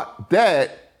thought back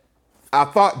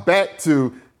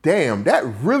to, damn, that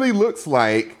really looks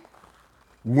like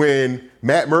when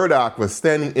Matt Murdock was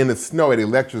standing in the snow at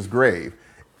Elektra's grave.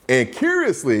 And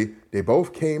curiously, they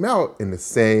both came out in the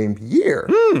same year.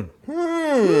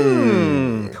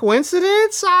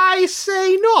 Coincidence? I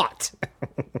say not.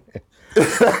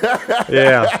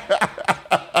 Yeah.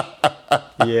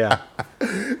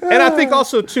 And I think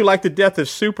also, too, like the death of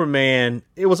Superman,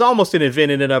 it was almost an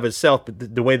event in and of itself,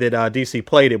 but the way that DC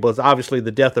played it was obviously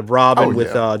the death of Robin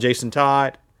with Jason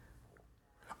Todd.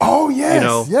 Oh,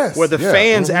 yes. Yes. Where the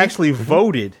fans actually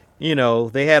voted.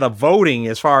 They had a voting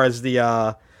as far as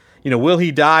the... will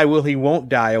he die? Will he won't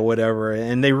die, or whatever?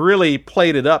 And they really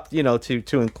played it up,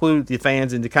 to include the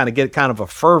fans and to kind of get kind of a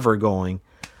fervor going,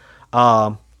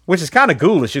 which is kind of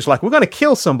ghoulish. It's like, we're going to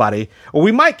kill somebody, or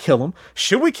we might kill him.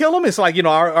 Should we kill him? It's like,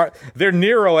 they're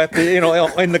Nero at the,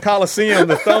 in the Coliseum,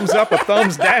 the thumbs up or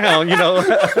thumbs down.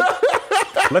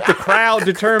 Let the crowd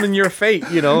determine your fate.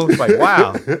 It's like,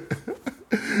 wow.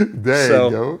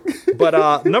 Yo.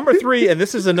 But number 3, and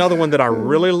this is another one that I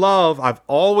really love. I've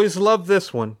always loved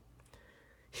this one.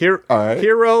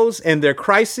 Heroes and their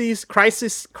crises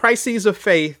of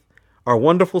faith are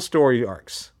wonderful story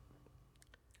arcs.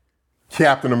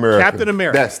 Captain America.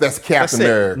 That's Captain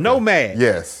America. Nomad.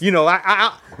 Yes.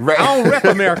 I don't rep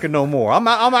America no more. I'm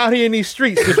out here in these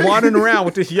streets just wandering around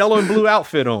with this yellow and blue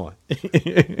outfit on.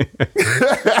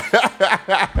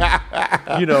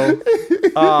 You know,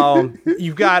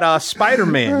 you've got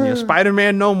Spider-Man. You know,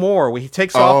 Spider-Man No More, where he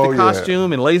takes off the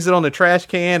costume and lays it on the trash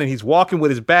can, and he's walking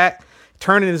with his back,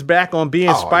 turning his back on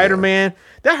being Spider-Man. Yeah.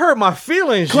 That hurt my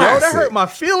feelings, yo. That hurt my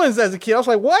feelings as a kid. I was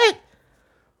like, what?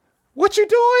 What you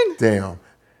doing? Damn.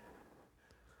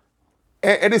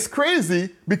 And it's crazy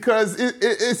because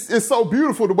it's so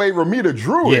beautiful the way Romita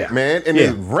drew it, man. And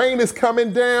the rain is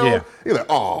coming down. Yeah. You're like,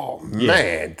 oh,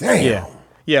 man, damn.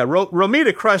 Yeah,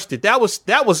 Romita crushed it. That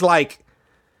was like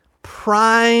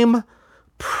primo,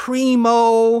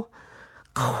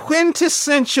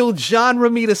 quintessential John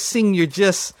Romita Sr.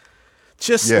 Just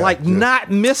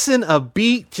not missing a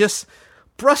beat, just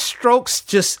brushstrokes,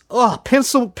 just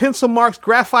pencil marks,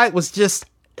 graphite was just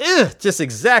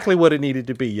exactly what it needed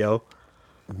to be, yo.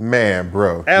 Man,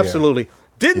 bro. Absolutely. Yeah.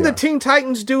 Didn't the Teen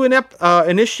Titans do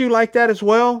an issue like that as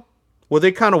well? Where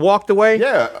they kind of walked away?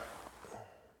 Yeah.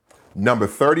 Number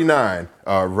 39,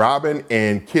 Robin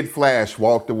and Kid Flash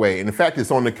walked away. And in fact,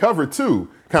 it's on the cover too,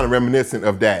 kind of reminiscent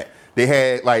of that. They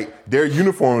had like their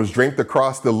uniforms draped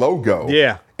across the logo.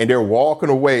 Yeah. And they're walking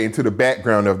away into the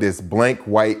background of this blank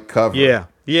white cover. Yeah,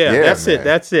 that's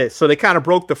it. So they kind of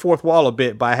broke the fourth wall a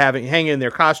bit by hanging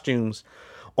their costumes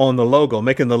on the logo,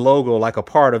 making the logo like a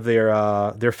part of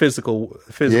their physical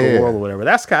world or whatever.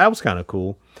 That was kind of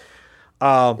cool.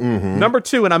 Number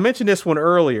 2, and I mentioned this one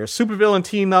earlier, supervillain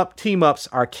team-ups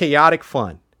are chaotic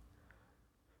fun.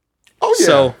 Oh yeah,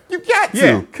 so, you got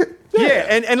to. Yeah,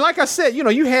 and like I said, you know,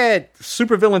 you had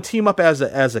supervillain team-up as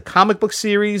a comic book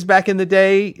series back in the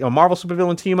day, a Marvel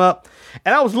supervillain team-up,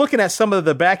 and I was looking at some of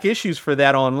the back issues for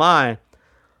that online.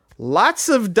 Lots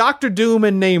of Dr. Doom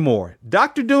and Namor.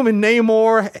 Dr. Doom and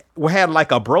Namor had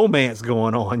like a bromance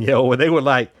going on, yo, where they were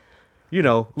like, you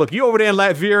know, look, you over there in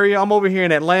Latveria, I'm over here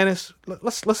in Atlantis.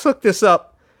 Let's hook this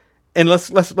up, and let's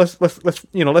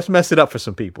mess it up for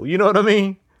some people. You know what I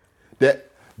mean? That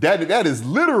is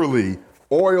literally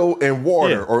oil and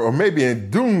water, or maybe in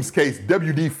Doom's case,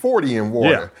 WD-40 and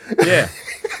water. Yeah.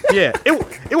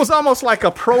 It was almost like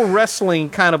a pro wrestling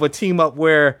kind of a team up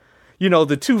where, you know,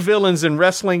 the two villains in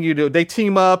wrestling, you know, they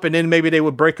team up and then maybe they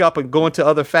would break up and go into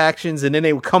other factions and then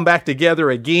they would come back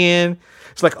together again.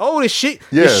 It's like, the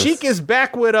Sheik is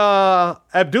back with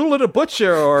Abdullah the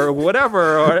Butcher or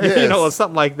whatever, or you know, or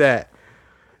something like that.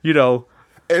 You know,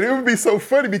 and it would be so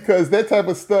funny because that type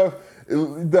of stuff,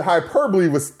 the hyperbole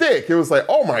was thick. It was like,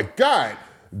 oh my God,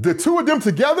 the two of them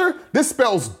together, this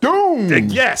spells doom.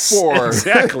 Yes,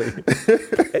 exactly.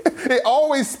 They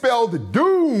always spelled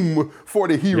doom for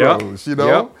the heroes, you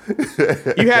know?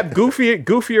 Yep. You have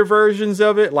goofier versions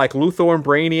of it, like Luthor and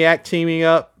Brainiac teaming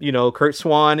up, you know, Kurt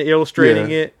Swan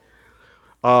illustrating it.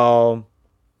 The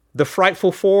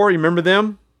Frightful Four, you remember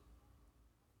them?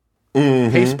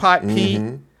 Paste Pot Pete,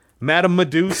 Madame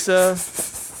Medusa.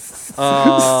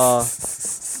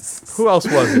 Who else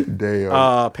was it?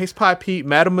 Damn. Paste Pot Pete,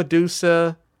 Madame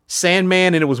Medusa,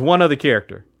 Sandman, and it was one other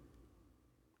character.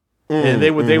 And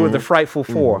they were the Frightful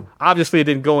Four. Obviously, it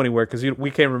didn't go anywhere because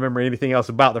we can't remember anything else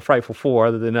about the Frightful Four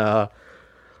other than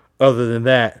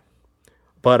that.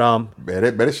 But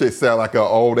man, that shit sound like an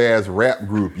old ass rap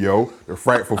group, yo. The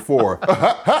Frightful Four.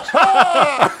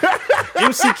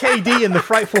 MCKD and the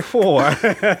Frightful Four.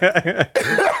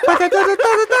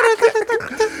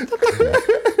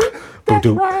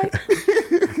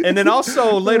 And then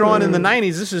also later on in the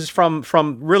 90s, this is from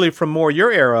more your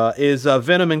era, is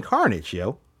Venom and Carnage,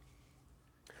 yo.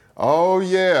 Oh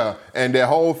yeah, and that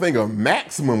whole thing of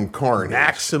Maximum Carnage.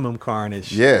 Maximum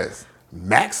Carnage. Yes,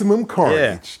 Maximum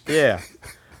Carnage. Yeah.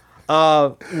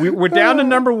 We're down to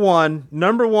number 1.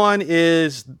 Number 1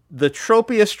 is the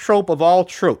tropiest trope of all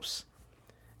tropes.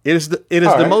 It is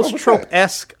the most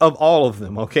trope-esque of all of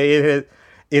them. Okay,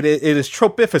 it is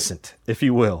tropificent, if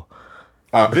you will.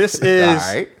 This is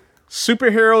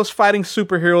superheroes fighting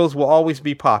superheroes will always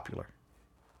be popular.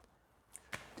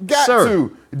 Got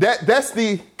to. That's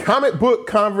the comic book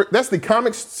that's the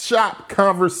comic shop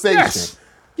conversation.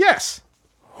 Yes.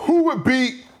 Who would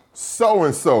beat so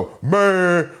and so?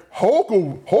 Man, Hulk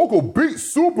will beat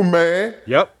Superman.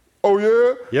 Yep. Oh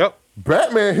yeah. Yep.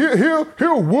 Batman,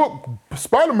 he'll whoop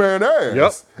Spider-Man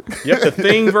ass. Yep. The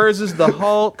Thing versus the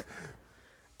Hulk.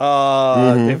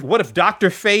 What if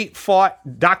Dr. Fate fought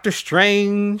Doctor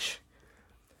Strange?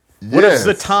 What if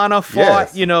Zatanna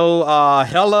fought,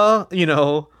 Hela,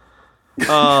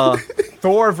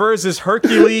 Thor versus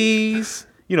Hercules,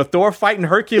 Thor fighting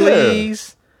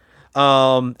Hercules.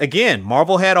 Yeah. Again,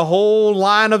 Marvel had a whole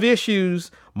line of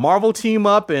issues. Marvel team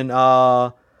up and,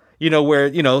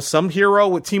 where, some hero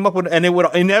would team up with, and it would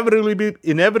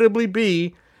inevitably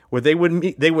be where they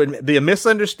would be a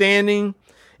misunderstanding.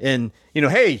 And,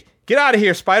 hey, get out of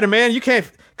here, Spider-Man. You can't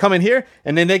come in here.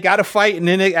 And then they got to fight. And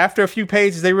then after a few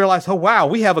pages, they realize, oh, wow,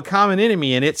 we have a common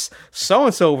enemy, and it's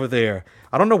so-and-so over there.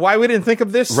 I don't know why we didn't think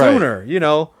of this sooner,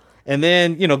 And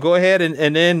then, go ahead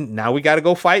and then now we got to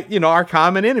go fight, our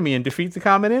common enemy and defeat the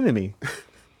common enemy.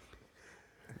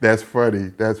 That's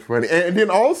funny. And then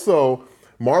also,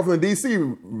 Marvel and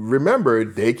DC, remember,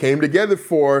 they came together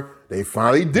they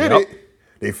finally did it.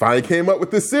 They finally came up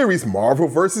with the series, Marvel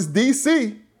versus DC.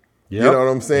 Yep. You know what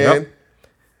I'm saying?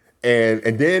 Yep.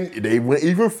 And then they went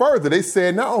even further. They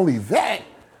said, not only that,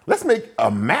 let's make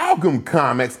amalgam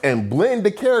comics and blend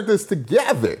the characters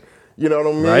together. You know what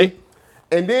I mean? Right.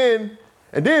 And then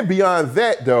beyond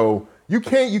that, though, you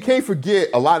can't forget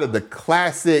a lot of the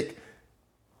classic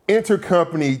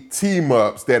intercompany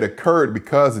team-ups that occurred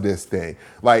because of this thing.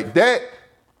 Like that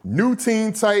New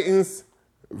Teen Titans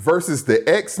versus the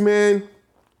X-Men,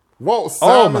 Walt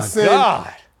Simonson,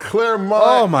 Claremont,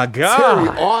 oh my God,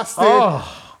 Terry Austin.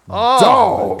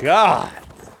 Oh my God.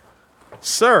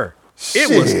 Sir, it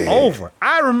was over.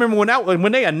 I remember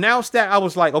when they announced that, I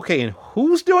was like, okay, and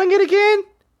who's doing it again?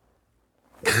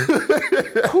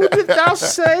 Who did thou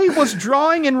say was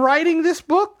drawing and writing this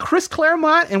book? Chris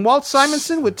Claremont and Walt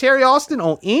Simonson with Terry Austin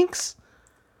on inks?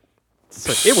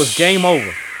 So it was game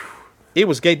over. It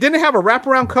was game. Didn't it have a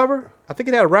wraparound cover? I think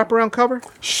it had a wraparound cover.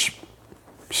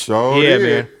 Showed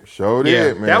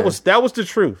it, man. That was the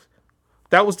truth.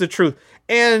 That was the truth.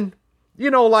 And,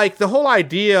 like the whole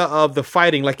idea of the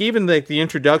fighting, like even the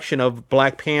introduction of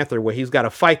Black Panther where he's got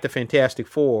to fight the Fantastic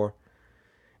Four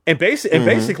and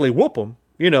basically whoop them.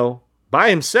 By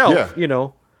himself,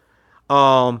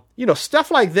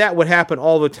 stuff like that would happen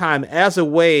all the time as a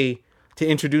way to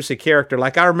introduce a character.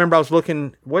 Like I remember I was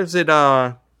looking,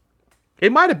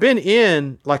 it might have been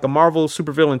in like a Marvel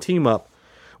supervillain team up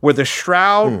where the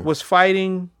Shroud was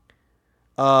fighting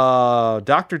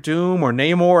Dr. Doom or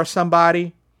Namor or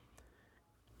somebody.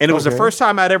 And it was the first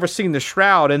time I'd ever seen the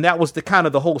Shroud. And that was the kind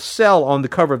of the whole sell on the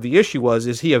cover of the issue was,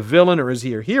 is he a villain or is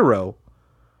he a hero?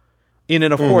 And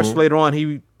then, of course, later on,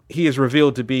 he is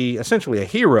revealed to be essentially a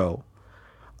hero.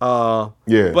 But,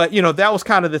 that was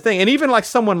kind of the thing. And even like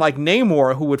someone like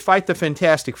Namor, who would fight the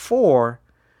Fantastic Four,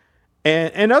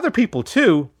 and other people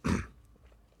too.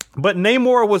 But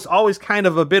Namor was always kind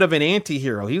of a bit of an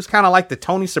anti-hero. He was kind of like the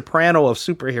Tony Soprano of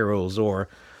superheroes, or,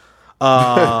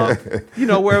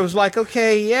 where it was like,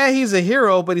 okay, yeah, he's a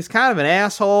hero, but he's kind of an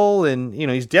asshole. And,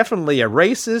 he's definitely a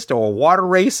racist or a water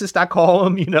racist, I call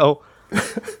him,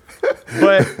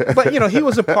 But he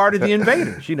was a part of the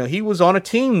Invaders. He was on a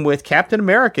team with Captain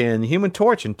America and Human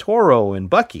Torch and Toro and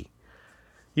Bucky.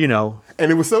 And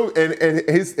it was so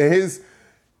his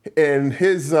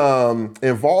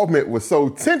involvement was so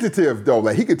tentative though.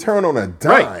 Like he could turn on a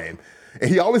dime. Right. And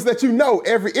he always let you know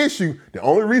every issue, the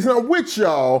only reason I'm with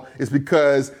y'all is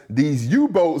because these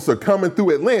U-boats are coming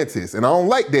through Atlantis and I don't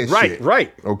like that shit.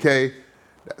 Right. Okay?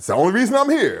 That's the only reason I'm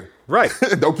here. Right.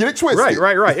 Don't get it twisted.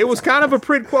 Right. It was kind of a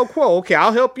quid pro quo. Okay,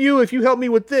 I'll help you if you help me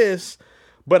with this,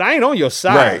 but I ain't on your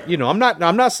side. Right. I'm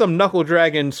not some knuckle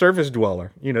dragging surface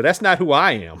dweller. That's not who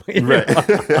I am. Right.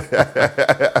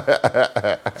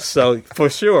 So for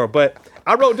sure. But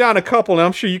I wrote down a couple, and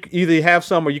I'm sure you either have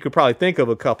some or you could probably think of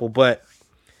a couple. But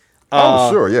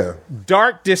sure, yeah.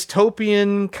 Dark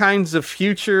dystopian kinds of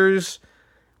futures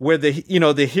where the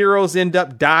heroes end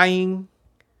up dying.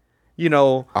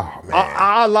 Where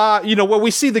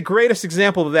we see the greatest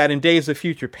example of that in Days of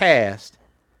Future Past.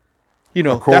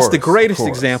 That's the greatest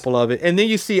example of it. And then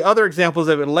you see other examples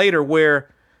of it later where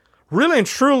really and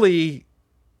truly,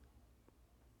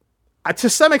 to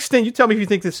some extent, you tell me if you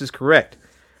think this is correct,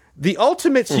 the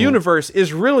Ultimates universe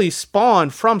is really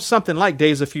spawned from something like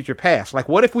Days of Future Past. Like,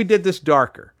 what if we did this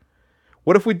darker?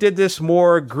 What if we did this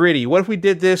more gritty? What if we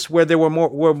did this where there were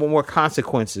more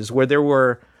consequences, where there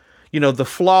were the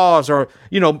flaws, or,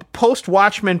 post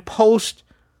Watchmen, post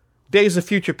Days of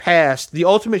Future Past, the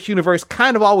Ultimate Universe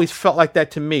kind of always felt like that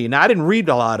to me. Now, I didn't read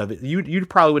a lot of it. You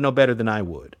probably would know better than I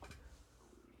would.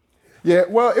 Yeah,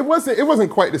 well, it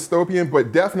wasn't quite dystopian,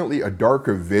 but definitely a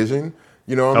darker vision.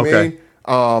 You know what I mean?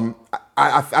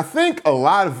 I think a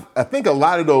lot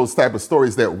of those type of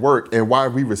stories that work and why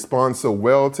we respond so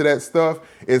well to that stuff,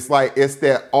 it's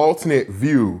that alternate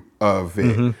view of it.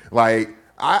 Mm-hmm. Like,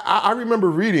 I remember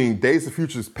reading Days of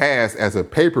Futures Past as a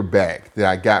paperback that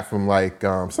I got from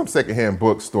some secondhand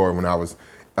bookstore when I was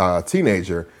a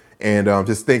teenager, and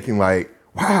just thinking like,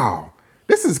 wow,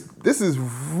 this is a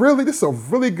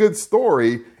really good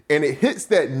story, and it hits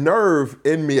that nerve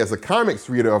in me as a comics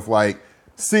reader of like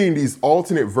seeing these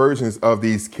alternate versions of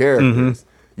these characters.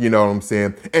 Mm-hmm. You know what I'm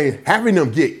saying? And having them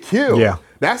get killed. Yeah,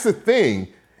 that's the thing,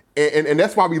 and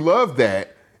that's why we love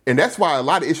that. And that's why a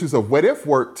lot of issues of What If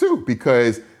work too,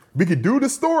 because we could do the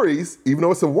stories, even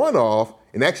though it's a one-off,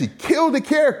 and actually kill the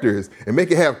characters and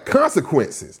make it have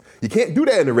consequences. You can't do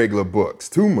that in the regular books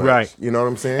too much. Right. You know what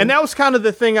I'm saying? And that was kind of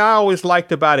the thing I always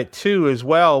liked about it too, as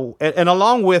well. And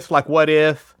along with like What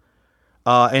If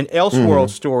and Elseworld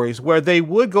stories, where they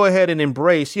would go ahead and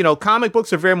embrace, comic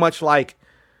books are very much like,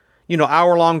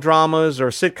 hour-long dramas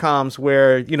or sitcoms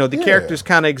where, the characters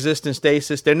kind of exist in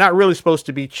stasis. They're not really supposed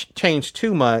to be changed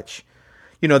too much.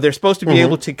 They're supposed to be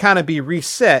able to kind of be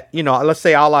reset. Let's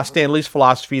say a la Stan Lee's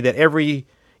philosophy that every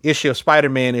issue of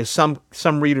Spider-Man is some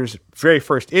reader's very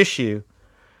first issue.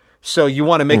 So you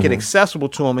want to make it accessible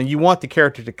to them, and you want the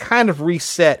character to kind of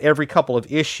reset every couple of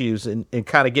issues and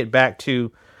kind of get back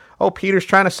to, Peter's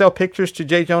trying to sell pictures to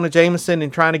J. Jonah Jameson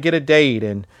and trying to get a date,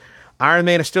 and Iron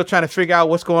Man is still trying to figure out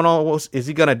what's going on. Is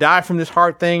he going to die from this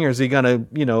heart thing, or is he going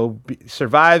to,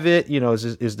 survive it?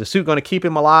 Is the suit going to keep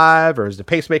him alive, or is the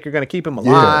pacemaker going to keep him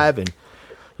alive? And,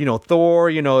 Thor,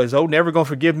 is never going to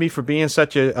forgive me for being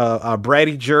such a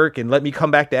bratty jerk and let me come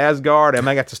back to Asgard? Am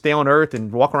I got to stay on Earth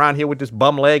and walk around here with this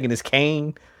bum leg and this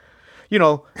cane? It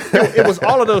was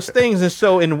all of those things. And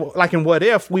so in What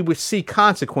If, we would see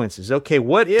consequences. Okay,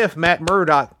 what if Matt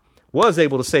Murdock was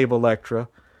able to save Elektra,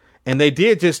 and they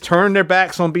did just turn their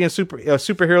backs on being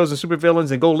superheroes and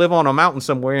supervillains and go live on a mountain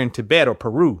somewhere in Tibet or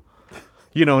Peru?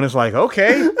 And it's like,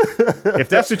 okay, if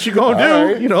that's what you're going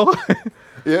to do,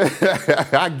 Yeah,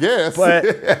 I guess.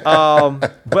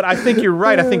 But I think you're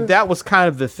right. I think that was kind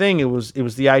of the thing. It was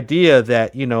the idea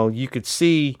that, you could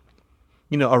see,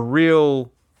 a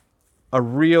real,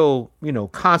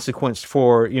 consequence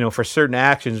for certain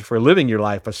actions, for living your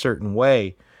life a certain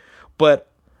way. But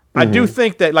I do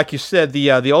think that, like you said,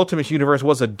 the Ultimate Universe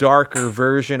was a darker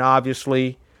version,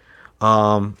 obviously.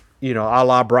 A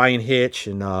la Brian Hitch.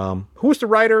 And who was the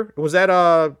writer? Was that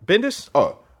Bendis?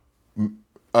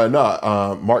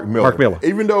 Mark Miller. Mark Miller.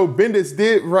 Even though Bendis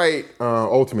did write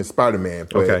Ultimate Spider-Man,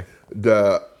 but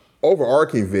the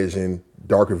overarching vision,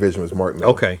 darker vision, was Mark Miller.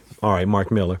 Okay. All right,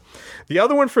 Mark Miller. The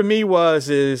other one for me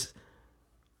is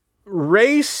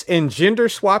race and gender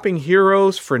swapping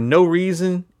heroes for no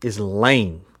reason is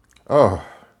lame. Oh,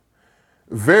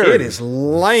 it is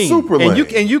lame. Super lame.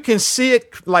 And you can see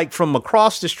it like from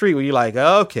across the street where you're like,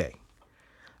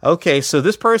 okay, so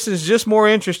this person is just more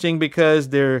interesting because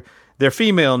they're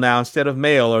female now instead of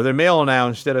male, or they're male now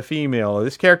instead of female, or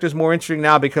this character is more interesting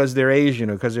now because they're Asian,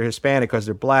 or because they're Hispanic, because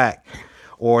they're black,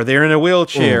 or they're in a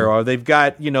wheelchair, or they've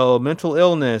got mental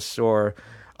illness, or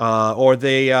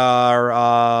they are,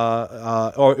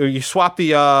 or you swap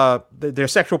their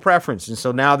sexual preference, and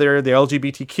so now they're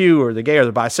LGBTQ, or they're gay, or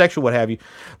they're bisexual, what have you.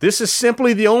 This is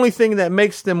simply the only thing that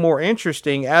makes them more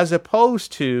interesting, as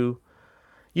opposed to,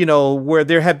 where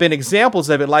there have been examples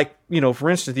of it, like, for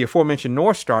instance, the aforementioned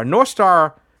North Star. North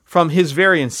Star, from his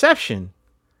very inception,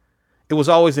 it was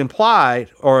always implied,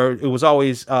 or it was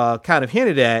always kind of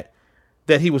hinted at,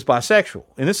 that he was bisexual.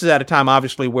 And this is at a time,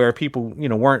 obviously, where people,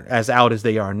 weren't as out as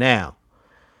they are now.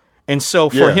 And so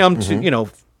for him to,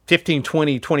 15,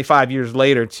 20, 25 years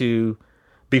later to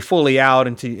be fully out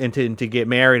and to get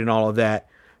married and all of that,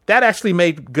 that actually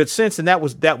made good sense, and that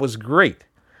was great.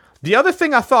 The other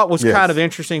thing I thought was kind of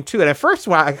interesting, too, and at first,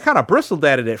 I kind of bristled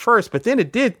at it at first, but then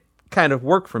it did kind of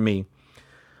work for me,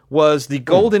 was the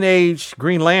Golden Age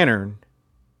Green Lantern.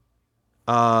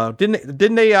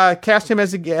 Didn't they cast him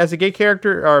as a gay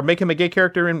character, or make him a gay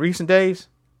character in recent days?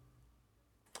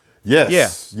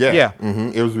 Yes. Yeah.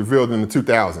 Mm-hmm. It was revealed in the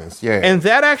 2000s. Yeah. And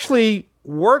that actually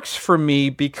works for me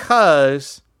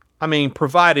because,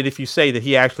 provided if you say that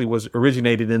he actually was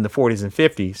originated in the 40s and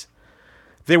 50s,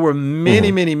 there were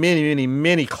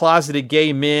many closeted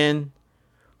gay men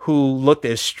who looked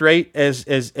as straight as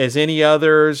any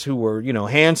others, who were,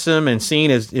 handsome and seen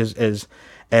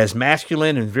as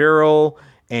masculine and virile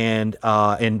and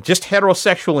just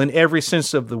heterosexual in every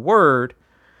sense of the word,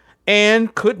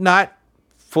 and could not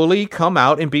fully come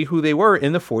out and be who they were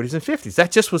in the 40s and 50s.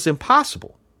 That just was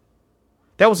impossible.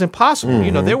 That was impossible.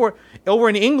 There were, over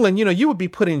in England, you would be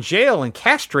put in jail and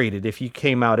castrated if you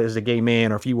came out as a gay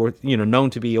man, or if you were, known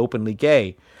to be openly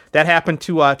gay. That happened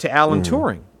to Alan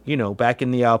Turing, back in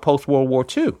the post-World War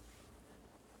II.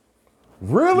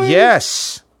 Really?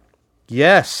 Yes.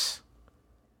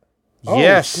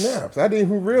 Oh, snaps. I didn't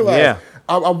even realize. Yeah.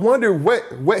 I wonder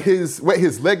what his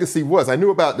legacy was. I knew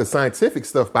about the scientific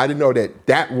stuff, but I didn't know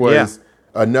that was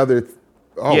another.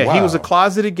 Oh, yeah, wow. He was a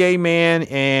closeted gay man,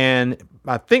 and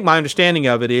I think my understanding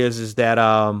of it is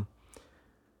that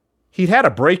he'd had a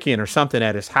break-in or something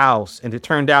at his house, and it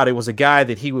turned out it was a guy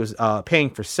that he was paying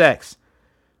for sex.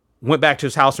 Went back to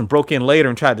his house and broke in later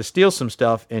and tried to steal some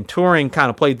stuff, and Turing kind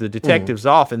of played the detectives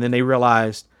off, and then they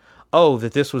realized oh,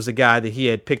 that this was the guy that he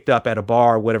had picked up at a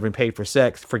bar or whatever and paid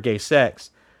for gay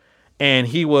sex. And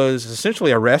he was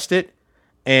essentially arrested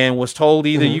and was told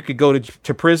either you could go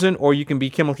to prison or you can be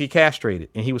chemically castrated.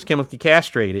 And he was chemically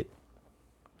castrated.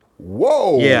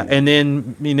 Whoa. Yeah, and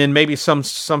then maybe some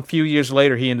few years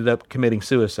later, he ended up committing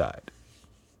suicide.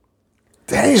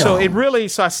 Damn. So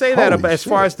I say that Holy as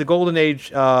far as the Golden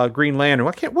Age Green Lantern.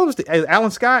 What was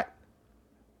Alan Scott?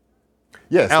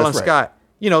 Yes, Alan that's right.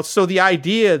 Scott. So the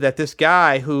idea that this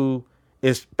guy who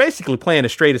is basically playing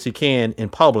as straight as he can in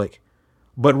public,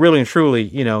 but really and truly,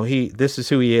 this is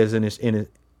who he is inside.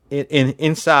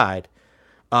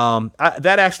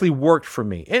 That actually worked for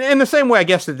me. And in the same way, I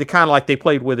guess that they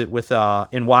played with it with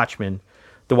in Watchmen,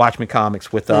 the Watchmen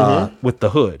comics with the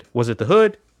Hood. Was it the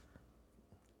Hood?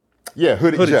 Yeah,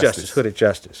 Hooded Justice. Hooded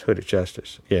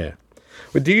Justice. Yeah.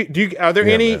 But are there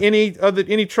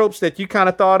any tropes that you kind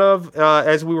of thought of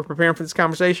as we were preparing for this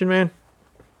conversation, man?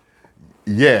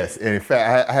 Yes, and in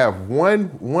fact, I have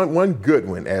one good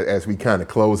one as we kind of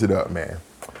close it up, man.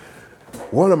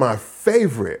 One of my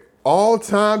favorite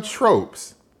all-time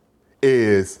tropes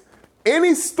is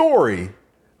any story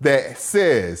that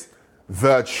says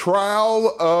the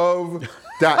trial of ...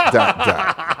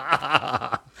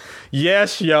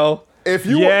 Yes, yo. If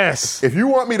you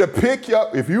want me to pick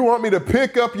up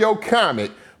your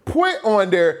comic, put on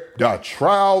there the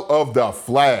trial of the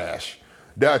Flash,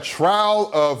 the trial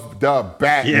of the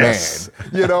Batman. Yes.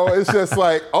 It's just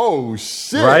like, oh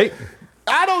shit. Right?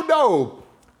 I don't know.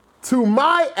 To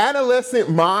my adolescent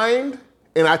mind,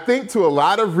 and I think to a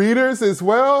lot of readers as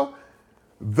well,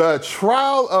 the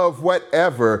trial of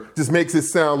whatever just makes it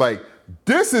sound like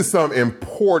this is some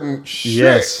important shit.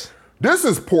 Yes. This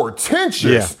is portentous.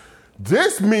 Yeah.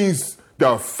 This means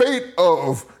the fate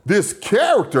of this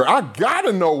character. I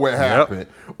gotta know what happened.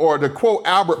 Or to quote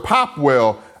Albert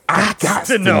Popwell, I got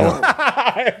to know.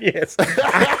 Yes.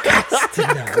 I got to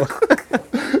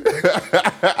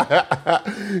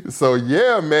know. So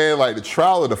yeah, man, like the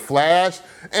trial of the Flash.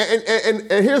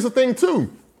 And here's the thing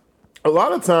too. A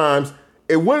lot of times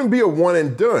it wouldn't be a one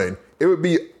and done. It would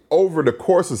be over the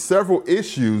course of several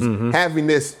issues having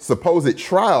this supposed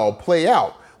trial play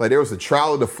out. Like there was a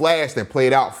trial of the Flash that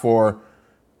played out for,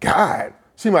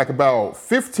 seemed like about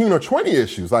 15 or 20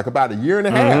 issues, like about a year and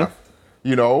a half,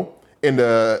 in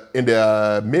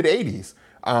the mid 80s.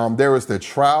 There was the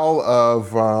trial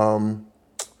of, I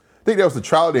think there was the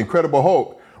trial of the Incredible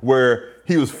Hulk, where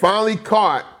he was finally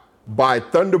caught by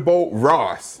Thunderbolt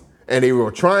Ross, and they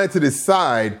were trying to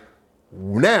decide,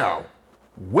 now,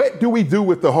 what do we do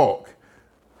with the Hulk?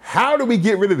 How do we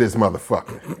get rid of this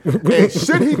motherfucker? And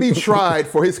should he be tried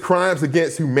for his crimes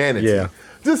against humanity? Yeah.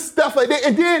 Just stuff like that.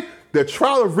 And then the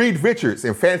trial of Reed Richards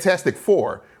in Fantastic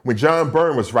Four, when John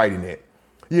Byrne was writing it.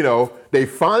 They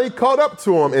finally caught up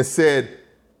to him and said,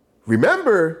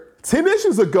 remember, 10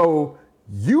 issues ago,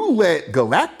 you let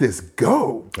Galactus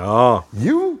go. Oh.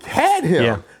 You had him.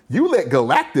 Yeah. You let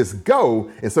Galactus go.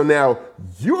 And so now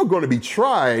you're going to be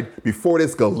tried before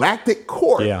this galactic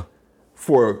court. Yeah.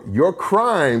 For your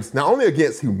crimes, not only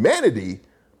against humanity,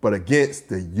 but against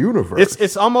the universe.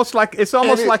 It's almost like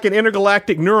an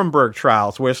intergalactic Nuremberg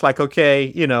trials, where it's like,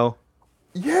 okay, Yeah.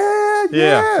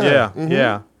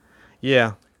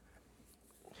 Yeah.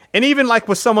 And even like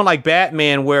with someone like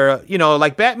Batman, where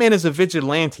like Batman is a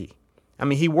vigilante. I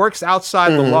mean, he works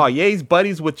outside the law. Yeah, he's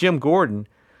buddies with Jim Gordon,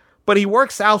 but he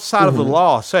works outside of the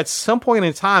law. So at some point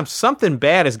in time, something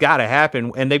bad has got to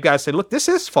happen, and they've got to say, look, this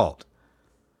is his fault.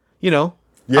 Yeah.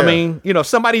 I mean,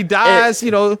 somebody dies,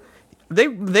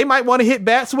 they might want to hit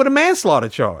Bats with a manslaughter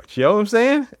charge. You know what I'm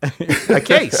saying? A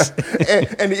case.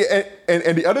 and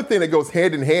the other thing that goes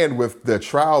hand in hand with the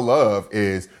trial of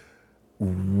is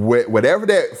whatever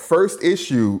that first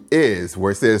issue is,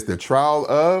 where it says the trial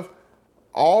of,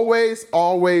 always,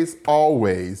 always,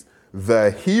 always,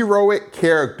 the heroic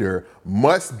character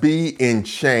must be in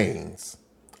chains.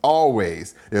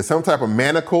 Always. There's some type of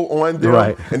manacle on them,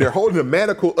 right, and they're holding the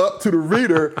manacle up to the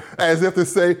reader as if to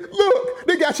say, look,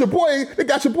 they got your boy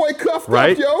cuffed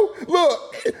right, up, yo.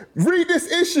 Look, read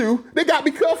this issue. They got me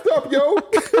cuffed up, yo.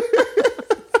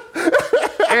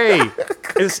 Hey,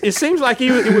 it seems like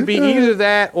it would be either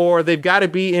that, or they've got to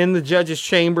be in the judge's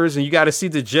chambers, and you got to see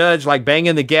the judge like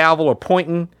banging the gavel or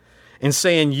pointing and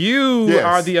saying, you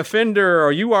are the offender,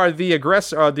 or you are the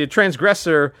aggressor, or the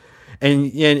transgressor,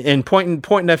 and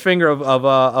pointing that finger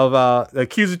of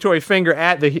accusatory finger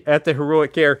at the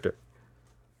heroic character.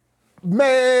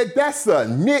 Man, that's a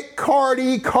Nick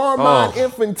Carmine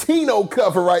Infantino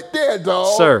cover right there,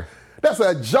 dog. Sir. That's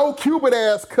a Joe Kubert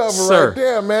ass cover right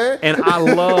there, man. And I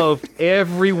love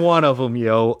every one of them,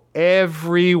 yo.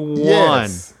 Every one.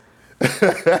 Yes.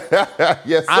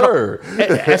 Yes, sir.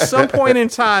 At some point in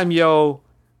time,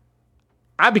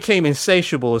 I became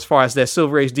insatiable as far as that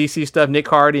Silver Age DC stuff, Nick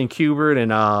Hardy and Kubert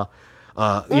and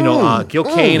Gil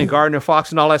Kane and Gardner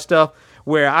Fox and all that stuff,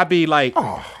 where I'd be like,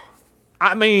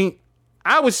 I mean,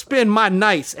 I would spend my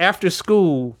nights after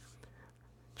school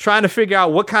trying to figure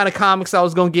out what kind of comics I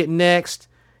was going to get next.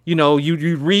 You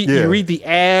read the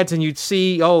ads and you'd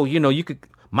see, you could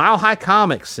Mile High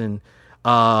Comics and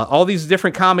all these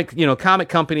different comic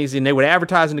companies, and they would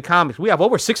advertise in the comics. We have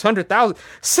over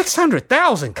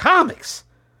 600,000 comics.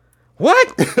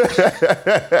 What?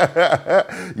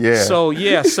 Yeah. So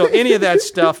any of that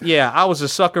stuff, I was a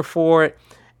sucker for it.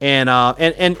 And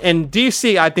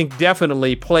DC, I think,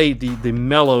 definitely played the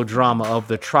melodrama of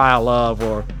the trial of,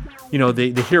 or,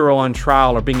 the hero on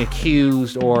trial or being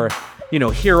accused, or,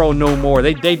 hero no more.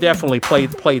 They definitely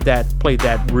played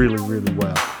that really, really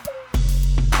well.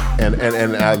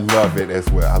 And I love it as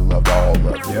well. I love all of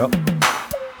it. Yep.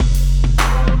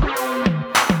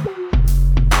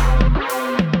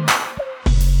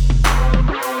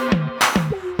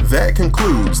 That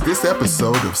concludes this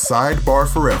episode of Sidebar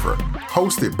Forever,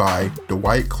 hosted by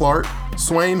Dwight Clark,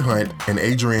 Swain Hunt, and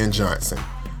Adrian Johnson.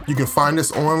 You can find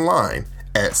us online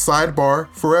at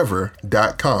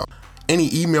sidebarforever.com. Any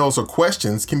emails or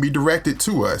questions can be directed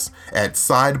to us at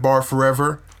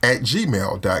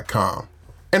sidebarforever@gmail.com.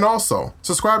 And also,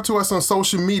 subscribe to us on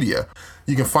social media.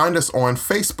 You can find us on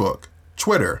Facebook,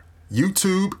 Twitter,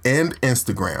 YouTube, and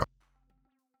Instagram.